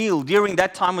biggest meal during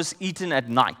that time was eaten at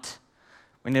night,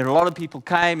 when a lot of people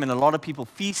came and a lot of people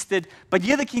feasted. But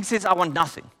here the king says, I want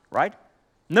nothing, right?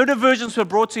 No diversions were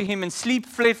brought to him, and sleep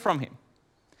fled from him.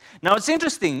 Now, it's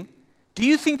interesting. Do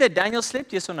you think that Daniel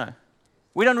slept, yes or no?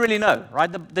 We don't really know,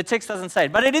 right? The text doesn't say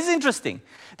it. But it is interesting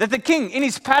that the king in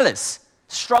his palace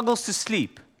struggles to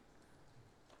sleep.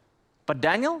 But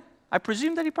Daniel, I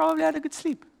presume that he probably had a good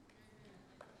sleep.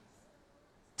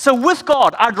 So with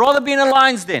God, I'd rather be in a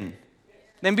lion's den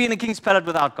than be in a king's palace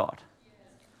without God.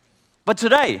 But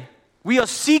today, we are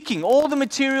seeking all the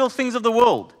material things of the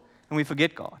world, and we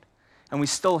forget God. And we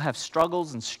still have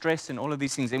struggles and stress and all of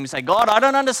these things. And we say, God, I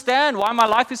don't understand why my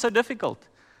life is so difficult.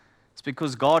 It's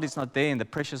because God is not there and the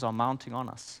pressures are mounting on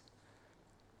us.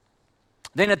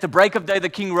 Then at the break of day, the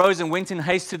king rose and went in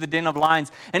haste to the den of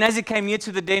lions. And as he came near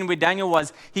to the den where Daniel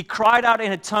was, he cried out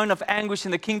in a tone of anguish.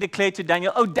 And the king declared to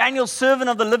Daniel, O Daniel, servant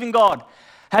of the living God,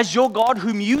 has your God,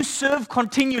 whom you serve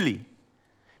continually,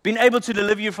 been able to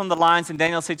deliver you from the lions? And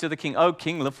Daniel said to the king, O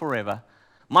king, live forever.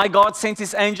 My God sent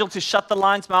his angel to shut the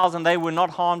lions' mouths, and they will not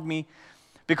harm me,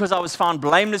 because I was found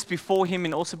blameless before him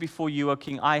and also before you, O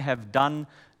king. I have done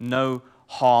no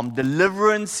harm.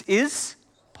 Deliverance is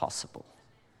possible.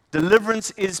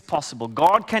 Deliverance is possible.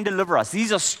 God can deliver us.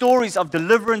 These are stories of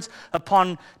deliverance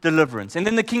upon deliverance. And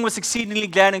then the king was exceedingly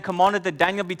glad and commanded that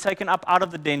Daniel be taken up out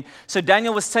of the den. So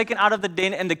Daniel was taken out of the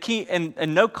den, and the king,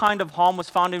 and no kind of harm was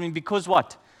found in him. Because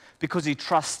what? Because he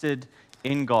trusted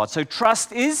in God. So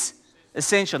trust is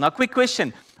essential. Now, quick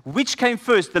question. Which came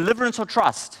first, deliverance or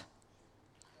trust?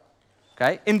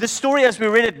 Okay. In the story as we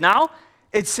read it now,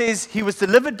 it says he was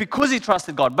delivered because he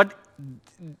trusted God. But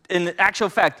in actual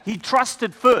fact, he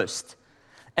trusted first,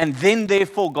 and then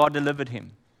therefore God delivered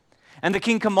him. And the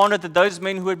king commanded that those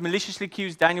men who had maliciously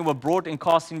accused Daniel were brought and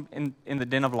cast in the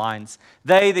den of lions,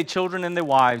 they, their children, and their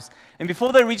wives. And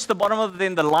before they reached the bottom of the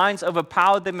den, the lions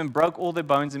overpowered them and broke all their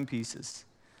bones in pieces.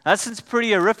 That's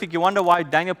pretty horrific. You wonder why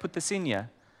Daniel put this in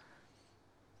here.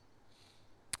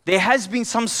 There has been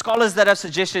some scholars that have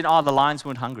suggested, the lions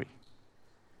weren't hungry.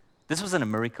 This wasn't a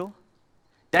miracle.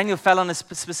 Daniel fell on a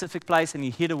specific place and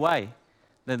he hid away.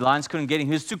 The lions couldn't get him.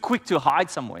 He was too quick to hide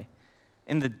somewhere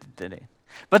in the den.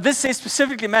 But this says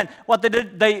specifically, man, what they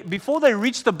did, before they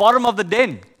reached the bottom of the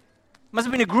den, must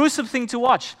have been a gruesome thing to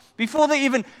watch. Before they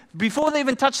even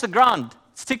touched the ground,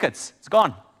 it's tickets, it's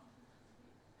gone.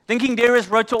 Then King Darius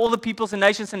wrote to all the peoples and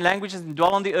nations and languages and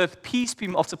dwell on the earth, peace be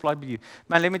multiplied with you.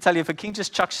 Man, let me tell you, if a king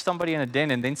just chucks somebody in a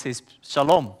den and then says,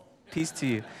 shalom, peace to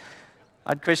you,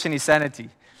 I'd question his sanity.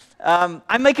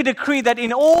 I make a decree that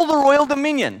in all the royal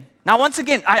dominion, now once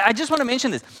again, I just want to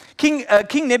mention this. King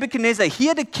Nebuchadnezzar, he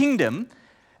had a kingdom,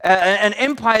 an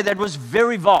empire that was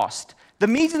very vast. The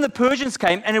Medes and the Persians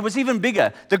came, and it was even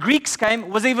bigger. The Greeks came,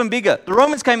 was even bigger. The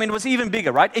Romans came, and it was even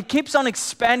bigger, right? It keeps on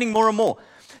expanding more and more.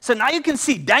 So now you can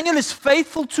see Daniel is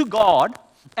faithful to God,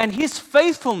 and his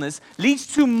faithfulness leads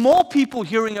to more people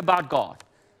hearing about God.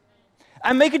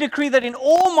 I make a decree that in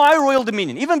all my royal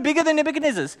dominion, even bigger than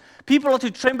Nebuchadnezzar's, people are to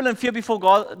tremble and fear before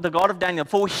God, the God of Daniel.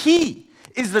 For he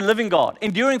is the living God,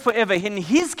 enduring forever. And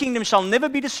his kingdom shall never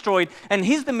be destroyed, and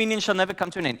his dominion shall never come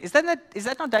to an end. Is that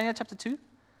not Daniel chapter 2?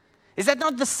 Is that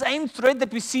not the same thread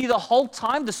that we see the whole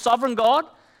time? The sovereign God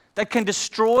that can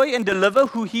destroy and deliver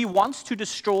who he wants to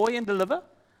destroy and deliver?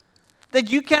 That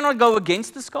you cannot go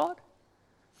against this God?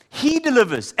 He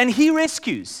delivers and he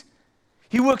rescues.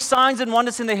 He works signs and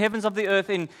wonders in the heavens of the earth,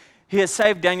 and he has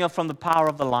saved Daniel from the power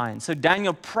of the lion. So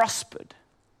Daniel prospered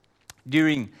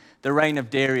during the reign of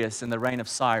Darius and the reign of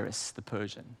Cyrus the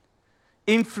Persian.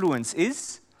 Influence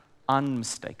is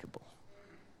unmistakable.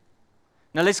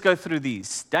 Now let's go through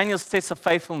these. Daniel's test of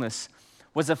faithfulness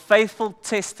was a faithful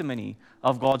testimony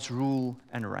of God's rule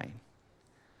and reign.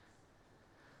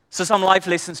 So some life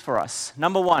lessons for us.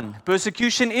 Number one,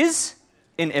 persecution is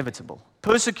inevitable.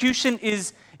 Persecution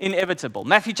is inevitable.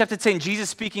 Matthew chapter 10, Jesus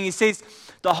speaking, he says,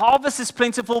 the harvest is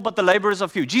plentiful, but the laborers are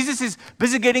few. Jesus is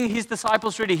busy getting his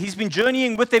disciples ready. He's been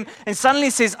journeying with them and suddenly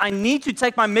says, I need to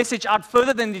take my message out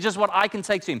further than just what I can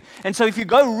take to him. And so if you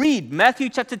go read Matthew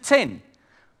chapter 10,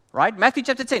 right? Matthew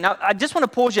chapter 10. Now, I just want to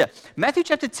pause here. Matthew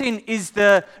chapter 10 is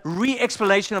the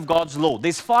re-explanation of God's law.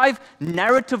 There's 5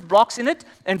 narrative blocks in it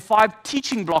and 5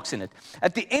 teaching blocks in it.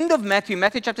 At the end of Matthew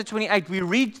chapter 28, we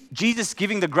read Jesus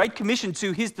giving the Great Commission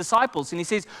to his disciples, and he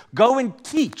says, go and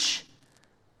teach.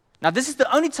 Now, this is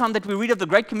the only time that we read of the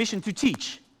Great Commission to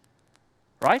teach,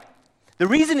 right? The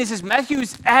reason is Matthew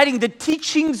is adding the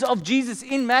teachings of Jesus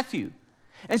in Matthew.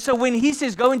 And so when he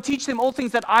says, go and teach them all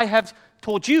things that I have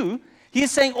taught you, he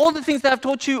is saying all the things that I've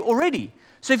taught you already.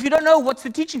 So if you don't know what's the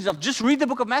teachings of, just read the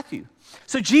book of Matthew.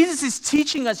 So Jesus is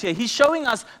teaching us here. He's showing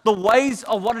us the ways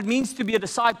of what it means to be a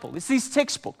disciple. It's his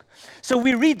textbook. So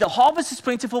we read, the harvest is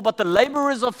plentiful, but the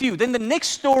laborers are few. Then the next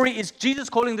story is Jesus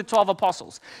calling the 12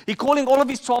 apostles. He's calling all of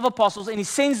his 12 apostles, and he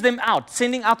sends them out,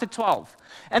 sending out the 12.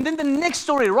 And then the next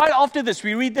story, right after this,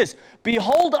 we read this.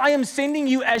 Behold, I am sending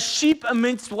you as sheep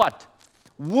amidst what?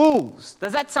 Wolves.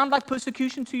 Does that sound like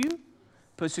persecution to you?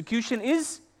 Persecution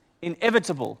is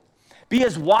inevitable. Be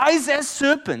as wise as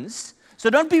serpents. So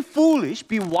don't be foolish.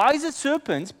 Be wise as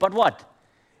serpents, but what?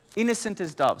 Innocent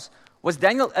as doves. Was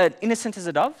Daniel innocent as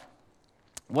a dove?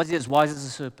 Was he as wise as a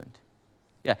serpent?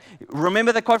 Yeah.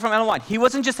 Remember that quote from Ellen White. He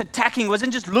wasn't just attacking,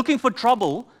 wasn't just looking for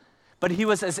trouble, but he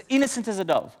was as innocent as a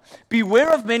dove.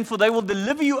 Beware of men, for they will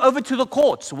deliver you over to the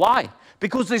courts. Why?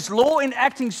 Because there's law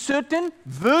enacting certain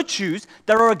virtues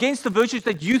that are against the virtues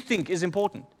that you think is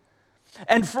important.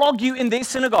 And flog you in their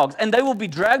synagogues, and they will be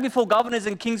dragged before governors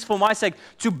and kings for my sake,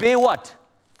 to bear what?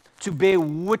 To bear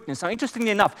witness. Now,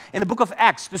 interestingly enough, in the book of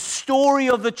Acts, the story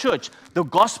of the church, the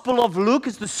Gospel of Luke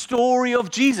is the story of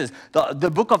Jesus.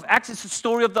 The book of Acts is the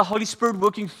story of the Holy Spirit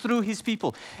working through his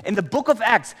people. And the book of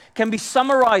Acts can be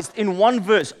summarized in one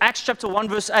verse, Acts chapter 1,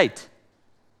 verse 8.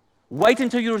 Wait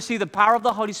until you receive the power of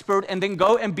the Holy Spirit, and then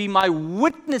go and be my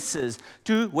witnesses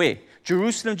to where?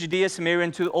 Jerusalem, Judea, Samaria,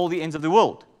 and to all the ends of the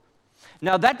world.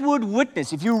 Now, that word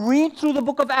witness, if you read through the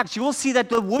book of Acts, you will see that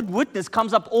the word witness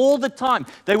comes up all the time.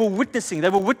 They were witnessing, they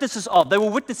were witnesses of, they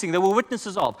were witnessing, they were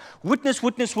witnesses of. Witness,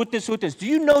 witness, witness, witness. Do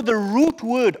you know the root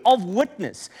word of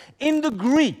witness in the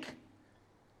Greek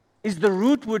is the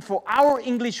root word for our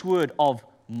English word of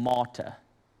martyr?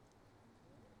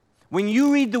 When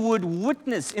you read the word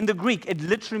witness in the Greek, it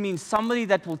literally means somebody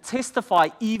that will testify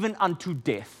even unto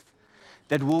death,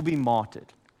 that will be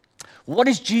martyred. What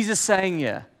is Jesus saying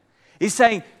here? He's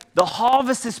saying, the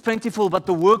harvest is plentiful, but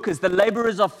the workers, the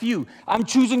laborers are few. I'm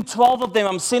choosing 12 of them.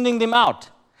 I'm sending them out.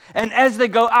 And as they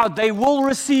go out, they will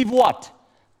receive what?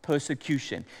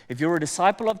 Persecution. If you're a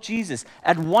disciple of Jesus,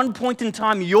 at one point in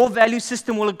time, your value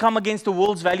system will come against the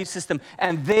world's value system,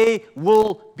 and there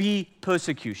will be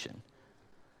persecution.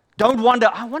 Don't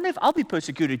wonder, I wonder if I'll be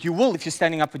persecuted. You will if you're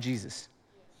standing up for Jesus.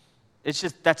 It's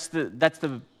just, that's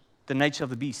the nature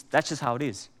of the beast. That's just how it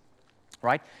is,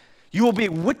 right? You will be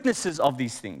witnesses of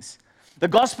these things. The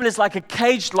gospel is like a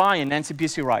caged lion, Nancy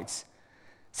Pearcey writes.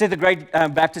 Said the great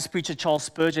Baptist preacher Charles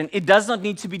Spurgeon, it does not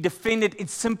need to be defended, it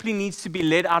simply needs to be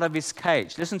led out of his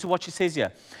cage. Listen to what she says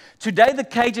here. Today the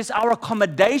cage is our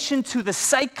accommodation to the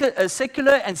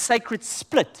secular and sacred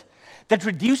split that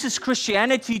reduces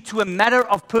Christianity to a matter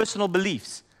of personal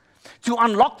beliefs. To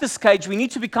unlock this cage, we need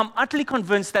to become utterly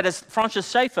convinced that, as Francis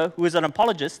Schaeffer, who is an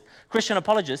apologist, Christian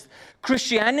apologist,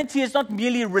 Christianity is not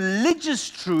merely religious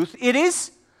truth, it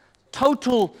is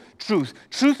total truth.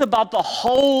 Truth about the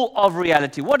whole of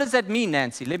reality. What does that mean,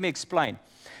 Nancy? Let me explain.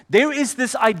 There is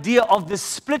this idea of the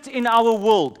split in our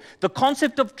world. The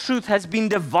concept of truth has been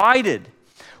divided,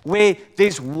 where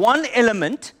there's one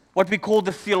element, what we call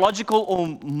the theological or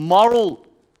moral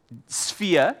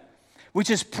sphere, which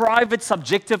is private,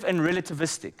 subjective, and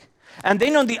relativistic. And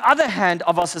then on the other hand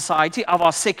of our society, of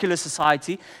our secular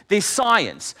society, there's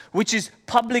science, which is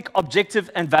public, objective,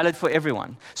 and valid for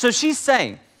everyone. So she's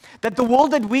saying that the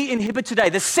world that we inhabit today,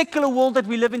 the secular world that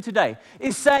we live in today,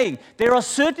 is saying there are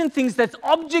certain things that's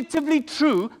objectively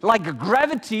true, like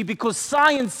gravity, because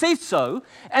science says so,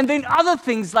 and then other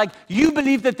things like you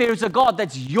believe that there is a God,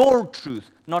 that's your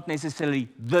truth, not necessarily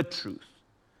the truth.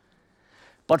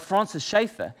 But Francis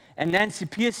Schaeffer and Nancy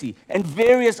Pearcey and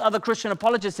various other Christian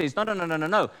apologists says,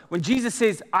 no. When Jesus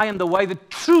says, I am the way, the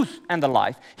truth, and the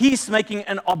life, he's making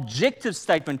an objective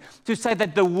statement to say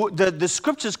that the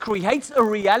scriptures creates a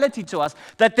reality to us,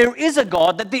 that there is a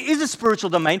God, that there is a spiritual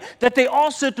domain, that there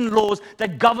are certain laws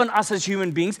that govern us as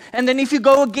human beings, and then if you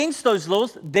go against those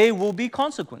laws, there will be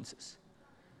consequences.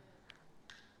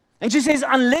 And she says,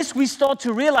 unless we start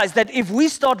to realize that if we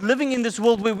start living in this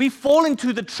world where we fall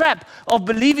into the trap of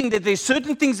believing that there's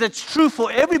certain things that's true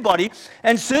for everybody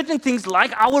and certain things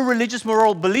like our religious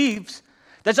moral beliefs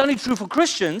that's only true for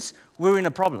Christians, we're in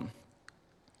a problem.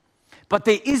 But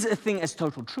there is a thing as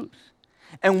total truth.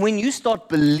 And when you start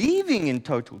believing in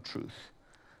total truth,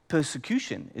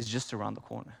 persecution is just around the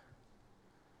corner.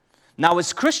 Now,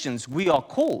 as Christians, we are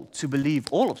called to believe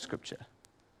all of Scripture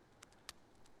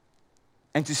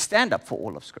and to stand up for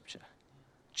all of Scripture,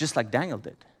 just like Daniel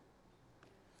did.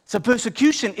 So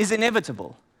persecution is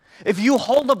inevitable. If you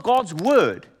hold up God's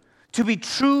word to be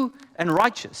true and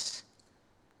righteous,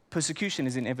 persecution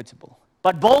is inevitable.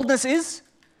 But boldness is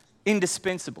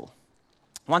indispensable.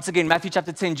 Once again, Matthew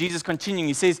chapter 10, Jesus continuing,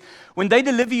 he says, when they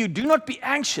deliver you, do not be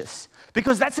anxious.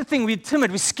 Because that's the thing, we're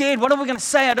timid, we're scared, what are we going to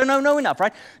say? I don't know enough,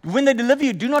 right? When they deliver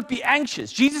you, do not be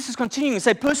anxious. Jesus is continuing to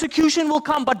say, persecution will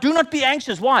come, but do not be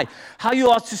anxious. Why? How you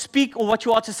are to speak or what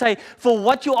you are to say. For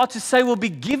what you are to say will be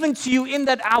given to you in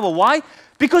that hour. Why?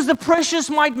 Because the pressures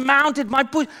might mount, it might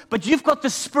push, but you've got the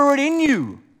Spirit in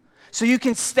you. So you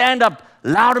can stand up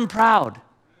loud and proud,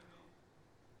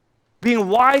 being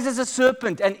wise as a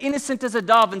serpent and innocent as a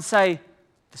dove, and say,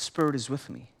 the Spirit is with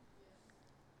me.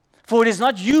 For it is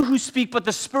not you who speak, but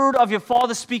the Spirit of your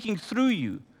Father speaking through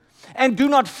you. And do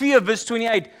not fear, verse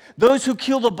 28, those who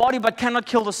kill the body but cannot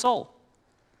kill the soul.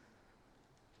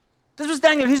 This was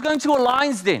Daniel. He's going to a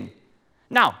lion's den.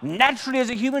 Now, naturally as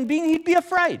a human being, he'd be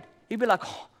afraid. He'd be like,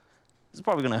 oh, this is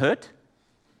probably going to hurt.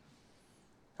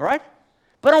 All right?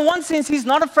 But in one sense, he's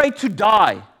not afraid to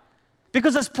die.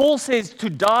 Because as Paul says, to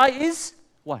die is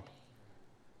what?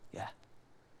 Yeah.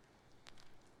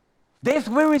 Death,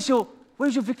 where is your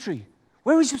victory?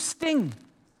 Where is your sting?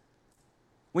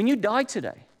 When you die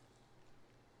today,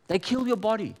 they kill your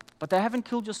body, but they haven't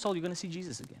killed your soul. You're going to see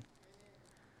Jesus again.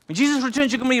 When Jesus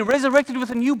returns, you're going to be resurrected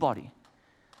with a new body.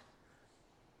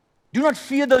 Do not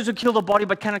fear those who kill the body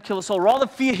but cannot kill the soul. Rather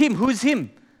fear him. Who is him?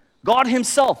 God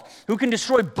himself, who can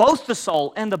destroy both the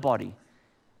soul and the body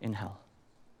in hell.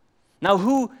 Now,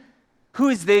 who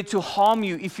is there to harm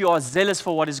you if you are zealous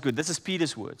for what is good? This is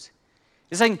Peter's words.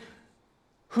 He's saying,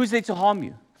 who's there to harm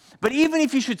you? But even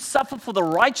if you should suffer for the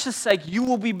righteous sake, you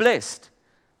will be blessed.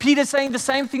 Peter's saying the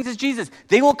same things as Jesus.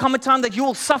 There will come a time that you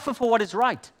will suffer for what is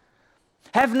right.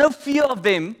 Have no fear of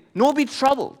them, nor be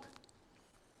troubled.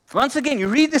 Once again, you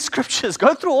read the scriptures,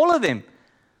 go through all of them.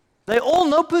 They all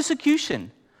know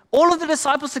persecution. All of the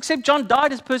disciples except John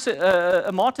died as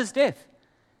a martyr's death.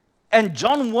 And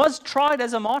John was tried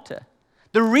as a martyr.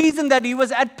 The reason that he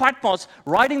was at Patmos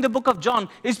writing the book of John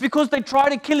is because they tried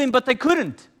to kill him, but they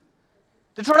couldn't.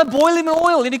 They tried to boil him in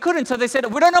oil, and he couldn't. So they said,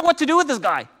 we don't know what to do with this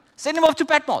guy. Send him off to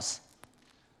Patmos.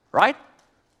 Right?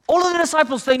 All of the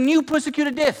disciples, they knew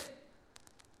persecuted death.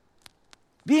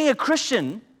 Being a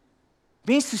Christian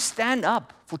means to stand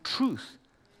up for truth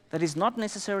that is not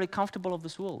necessarily comfortable of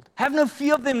this world. Have no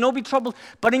fear of them, nor be troubled,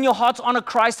 but in your hearts honor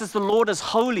Christ as the Lord as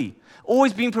holy,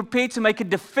 always being prepared to make a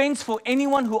defense for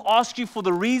anyone who asks you for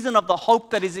the reason of the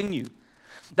hope that is in you.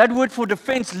 That word for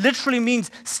defense literally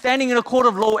means standing in a court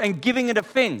of law and giving a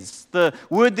defense. The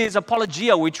word there is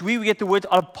apologia, which we get the word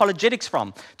apologetics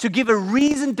from, to give a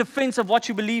reasoned defense of what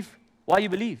you believe, why you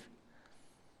believe.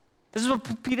 This is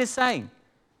what Peter's saying.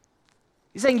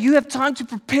 He's saying you have time to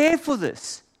prepare for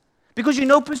this. Because you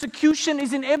know persecution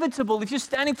is inevitable. If you're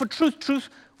standing for truth, truth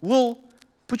will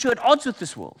put you at odds with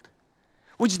this world.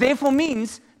 Which therefore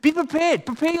means be prepared.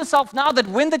 Prepare yourself now that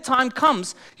when the time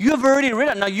comes, you have already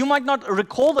read it. Now, you might not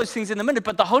recall those things in a minute,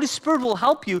 but the Holy Spirit will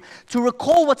help you to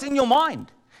recall what's in your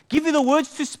mind. Give you the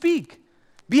words to speak.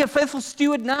 Be a faithful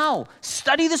steward now.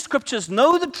 Study the scriptures.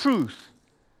 Know the truth.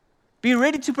 Be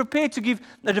ready to prepare to give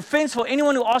a defense for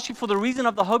anyone who asks you for the reason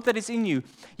of the hope that is in you.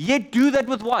 Yet do that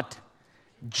with what?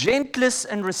 Gentleness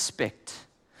and respect.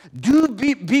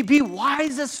 Be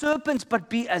wise as serpents, but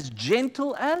be as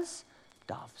gentle as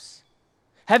doves.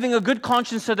 Having a good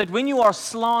conscience so that when you are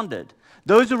slandered,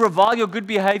 those who revile your good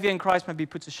behavior in Christ may be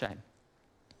put to shame.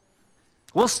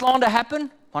 Will slander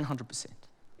happen? 100%.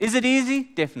 Is it easy?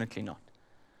 Definitely not.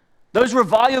 Those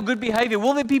revile your good behavior.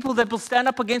 Will there be people that will stand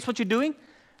up against what you're doing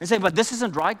and say, but this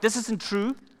isn't right, this isn't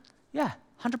true? Yeah,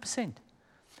 100%.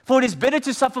 For it is better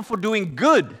to suffer for doing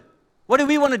good. What do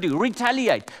we want to do?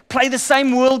 Retaliate. Play the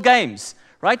same world games.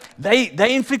 right?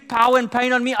 They inflict power and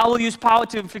pain on me. I will use power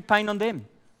to inflict pain on them.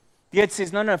 Yet it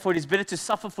says, no, for it is better to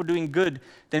suffer for doing good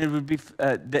than it would be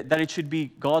that it should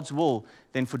be God's will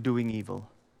than for doing evil.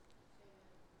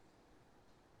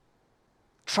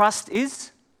 Trust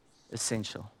is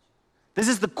essential. This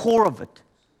is the core of it.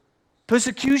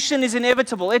 Persecution is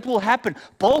inevitable. It will happen.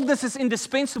 Boldness is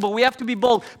indispensable. We have to be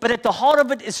bold. But at the heart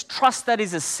of it is trust that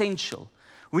is essential.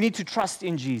 We need to trust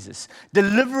in Jesus.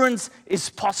 Deliverance is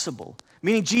possible,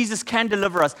 meaning Jesus can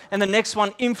deliver us. And the next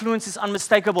one, influence is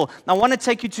unmistakable. Now, I want to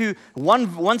take you to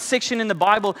one section in the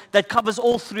Bible that covers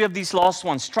all three of these last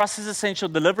ones. Trust is essential,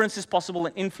 deliverance is possible,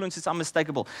 and influence is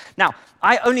unmistakable. Now,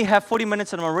 I only have 40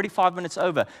 minutes and I'm already 5 minutes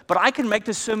over, but I can make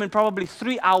this sermon probably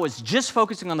 3 hours just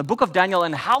focusing on the book of Daniel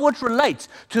and how it relates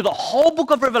to the whole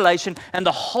book of Revelation and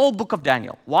the whole book of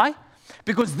Daniel. Why?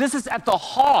 Because this is at the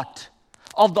heart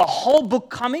of the whole book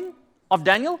coming of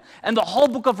Daniel and the whole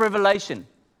book of Revelation.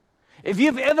 If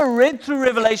you've ever read through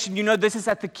Revelation, you know this is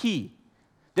at the key.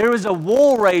 There is a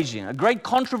war raging, a great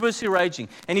controversy raging.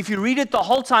 And if you read it the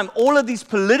whole time, all of these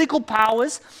political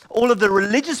powers, all of the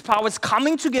religious powers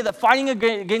coming together, fighting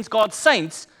against God's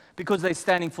saints because they're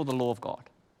standing for the law of God.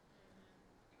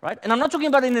 Right? And I'm not talking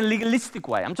about it in a legalistic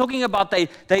way. I'm talking about they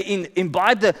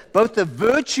imbibe both the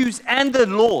virtues and the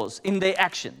laws in their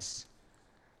actions.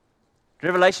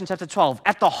 Revelation chapter 12,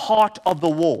 at the heart of the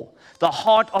war, the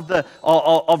heart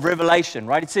of Revelation,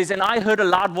 right? It says, and I heard a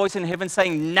loud voice in heaven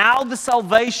saying, now the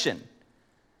salvation,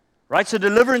 right? So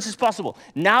deliverance is possible.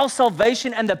 Now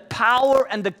salvation and the power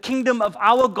and the kingdom of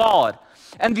our God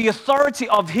and the authority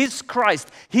of His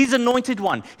Christ, His anointed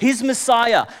one, His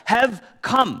Messiah have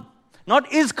come.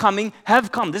 Not is coming,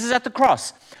 have come. This is at the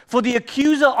cross. For the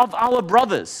accuser of our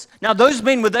brothers. Now those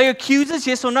men, were they accusers,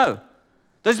 yes or no?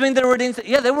 Those men that were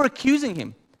they were accusing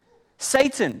him.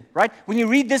 Satan, right? When you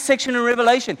read this section in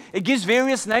Revelation, it gives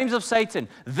various names of Satan.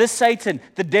 Satan,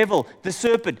 the devil, the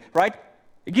serpent, right?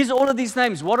 It gives all of these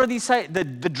names. What are these?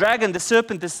 The dragon, the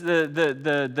serpent,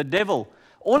 the devil.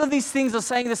 All of these things are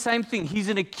saying the same thing. He's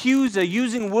an accuser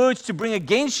using words to bring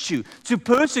against you, to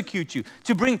persecute you,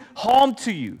 to bring harm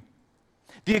to you.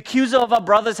 The accuser of our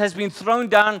brothers has been thrown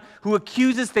down, who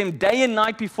accuses them day and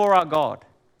night before our God.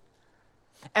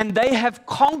 And they have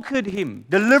conquered him.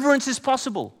 Deliverance is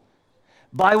possible.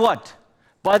 By what?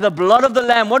 By the blood of the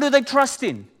Lamb. What do they trust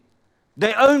in?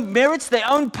 Their own merits, their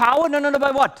own power? No.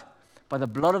 By what? By the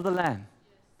blood of the Lamb.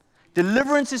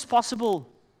 Deliverance is possible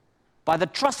by the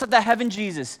trust that they have in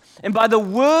Jesus. And by the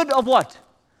word of what?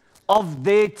 Of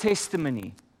their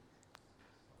testimony.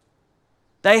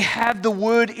 They have the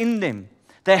word in them.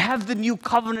 They have the new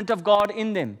covenant of God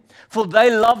in them. For they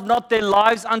love not their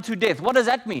lives unto death. What does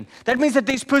that mean? That means that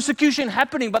there's persecution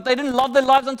happening, but they didn't love their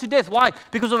lives unto death. Why?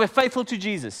 Because they were faithful to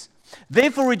Jesus.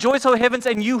 Therefore rejoice, O heavens,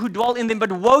 and you who dwell in them.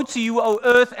 But woe to you, O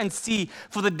earth and sea,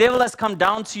 for the devil has come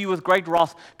down to you with great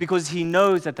wrath, because he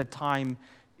knows that the time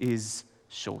is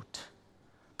short.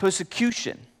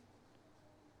 Persecution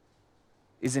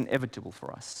is inevitable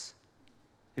for us.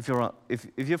 If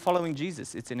you're following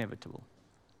Jesus, it's inevitable.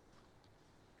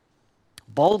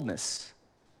 Boldness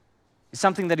is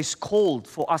something that is called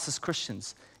for us as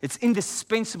Christians. It's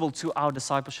indispensable to our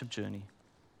discipleship journey.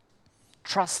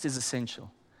 Trust is essential.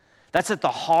 That's at the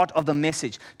heart of the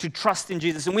message, to trust in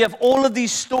Jesus. And we have all of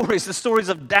these stories, the stories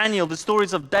of Daniel, the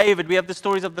stories of David, we have the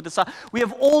stories of the disciples. We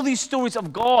have all these stories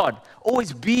of God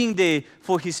always being there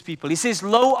for His people. He says,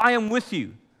 lo, I am with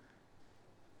you.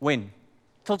 When?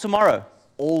 Till tomorrow.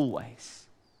 Always.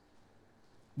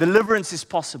 Deliverance is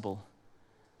possible.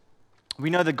 We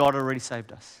know that God already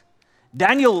saved us.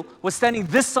 Daniel was standing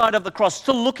this side of the cross,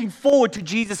 still looking forward to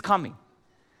Jesus coming.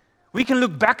 We can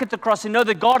look back at the cross and know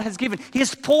that God has given. He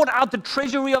has poured out the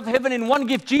treasury of heaven in one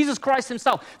gift, Jesus Christ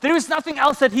Himself. There is nothing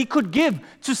else that He could give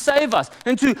to save us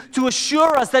and to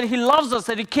assure us that He loves us,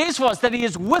 that He cares for us, that He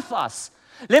is with us.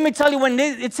 Let me tell you, when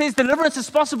it says deliverance is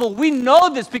possible, we know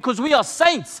this because we are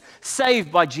saints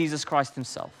saved by Jesus Christ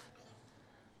Himself.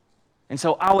 And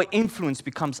so our influence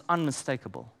becomes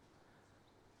unmistakable.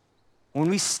 When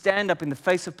we stand up in the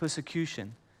face of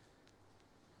persecution,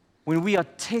 when we are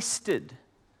tested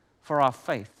for our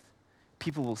faith,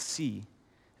 people will see,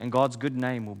 and God's good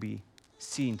name will be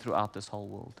seen throughout this whole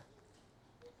world.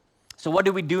 So what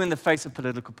do we do in the face of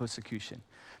political persecution?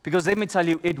 Because let me tell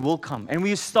you, it will come. And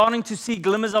we're starting to see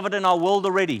glimmers of it in our world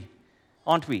already,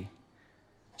 aren't we?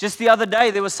 Just the other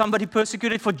day, there was somebody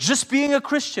persecuted for just being a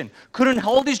Christian. Couldn't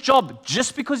hold his job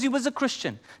just because he was a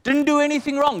Christian. Didn't do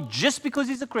anything wrong just because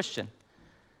he's a Christian.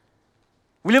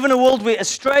 We live in a world where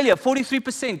Australia,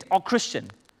 43% are Christian.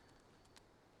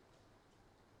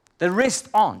 The rest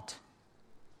aren't.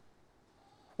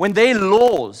 When their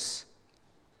laws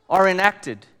are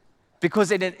enacted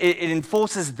because it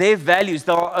enforces their values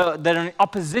that are in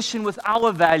opposition with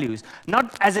our values.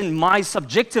 Not as in my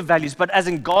subjective values, but as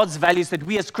in God's values that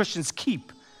we as Christians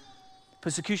keep.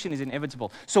 Persecution is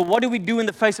inevitable. So what do we do in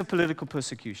the face of political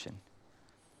persecution?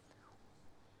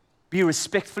 Be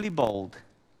respectfully bold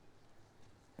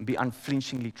and be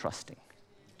unflinchingly trusting,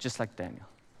 just like Daniel.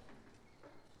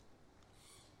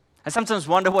 I sometimes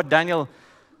wonder what Daniel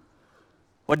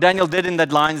did in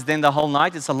that lion's den the whole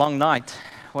night. It's a long night.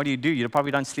 What do? You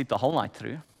probably don't sleep the whole night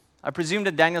through. I presume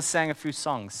that Daniel sang a few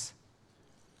songs.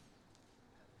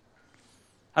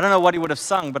 I don't know what he would have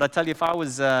sung, but I tell you, if I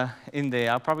was in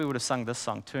there, I probably would have sung this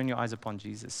song, Turn Your Eyes Upon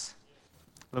Jesus.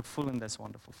 Look full in this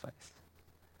wonderful face.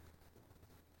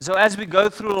 So as we go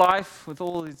through life with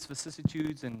all its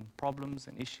vicissitudes and problems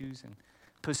and issues and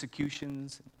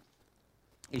persecutions and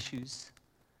issues,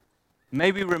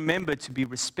 may we remember to be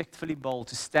respectfully bold,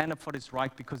 to stand up for what is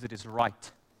right because it is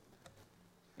right,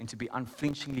 and to be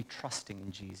unflinchingly trusting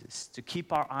in Jesus, to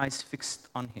keep our eyes fixed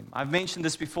on Him. I've mentioned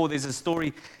this before. There's a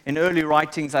story in early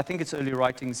writings. I think it's early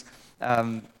writings.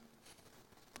 I'm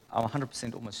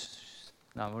 100% almost,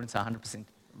 no, I wouldn't say 100%.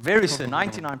 Very soon,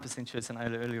 99% sure it's in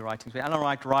early writings. Where Ellen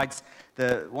White writes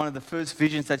one of the first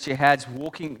visions that she had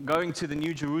going to the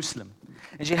New Jerusalem.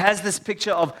 And she has this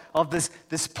picture of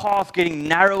this path getting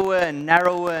narrower and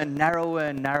narrower and narrower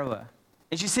and narrower.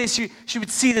 And she says she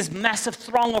would see this massive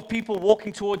throng of people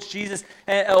walking towards Jesus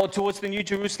or towards the New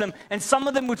Jerusalem, and some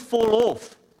of them would fall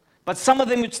off, but some of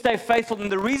them would stay faithful. And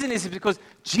the reason is because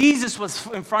Jesus was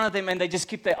in front of them, and they just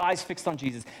kept their eyes fixed on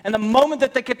Jesus. And the moment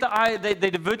that they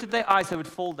diverted their eyes, they would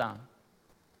fall down.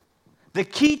 The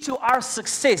key to our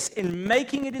success in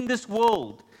making it in this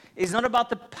world is not about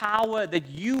the power that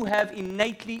you have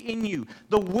innately in you,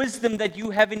 the wisdom that you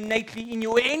have innately in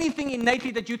you, or anything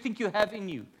innately that you think you have in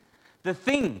you. The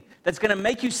thing that's going to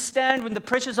make you stand when the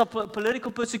pressures of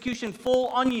political persecution fall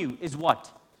on you is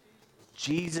what?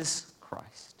 Jesus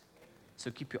Christ.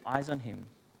 So keep your eyes on Him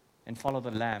and follow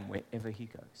the Lamb wherever He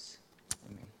goes.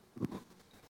 Amen.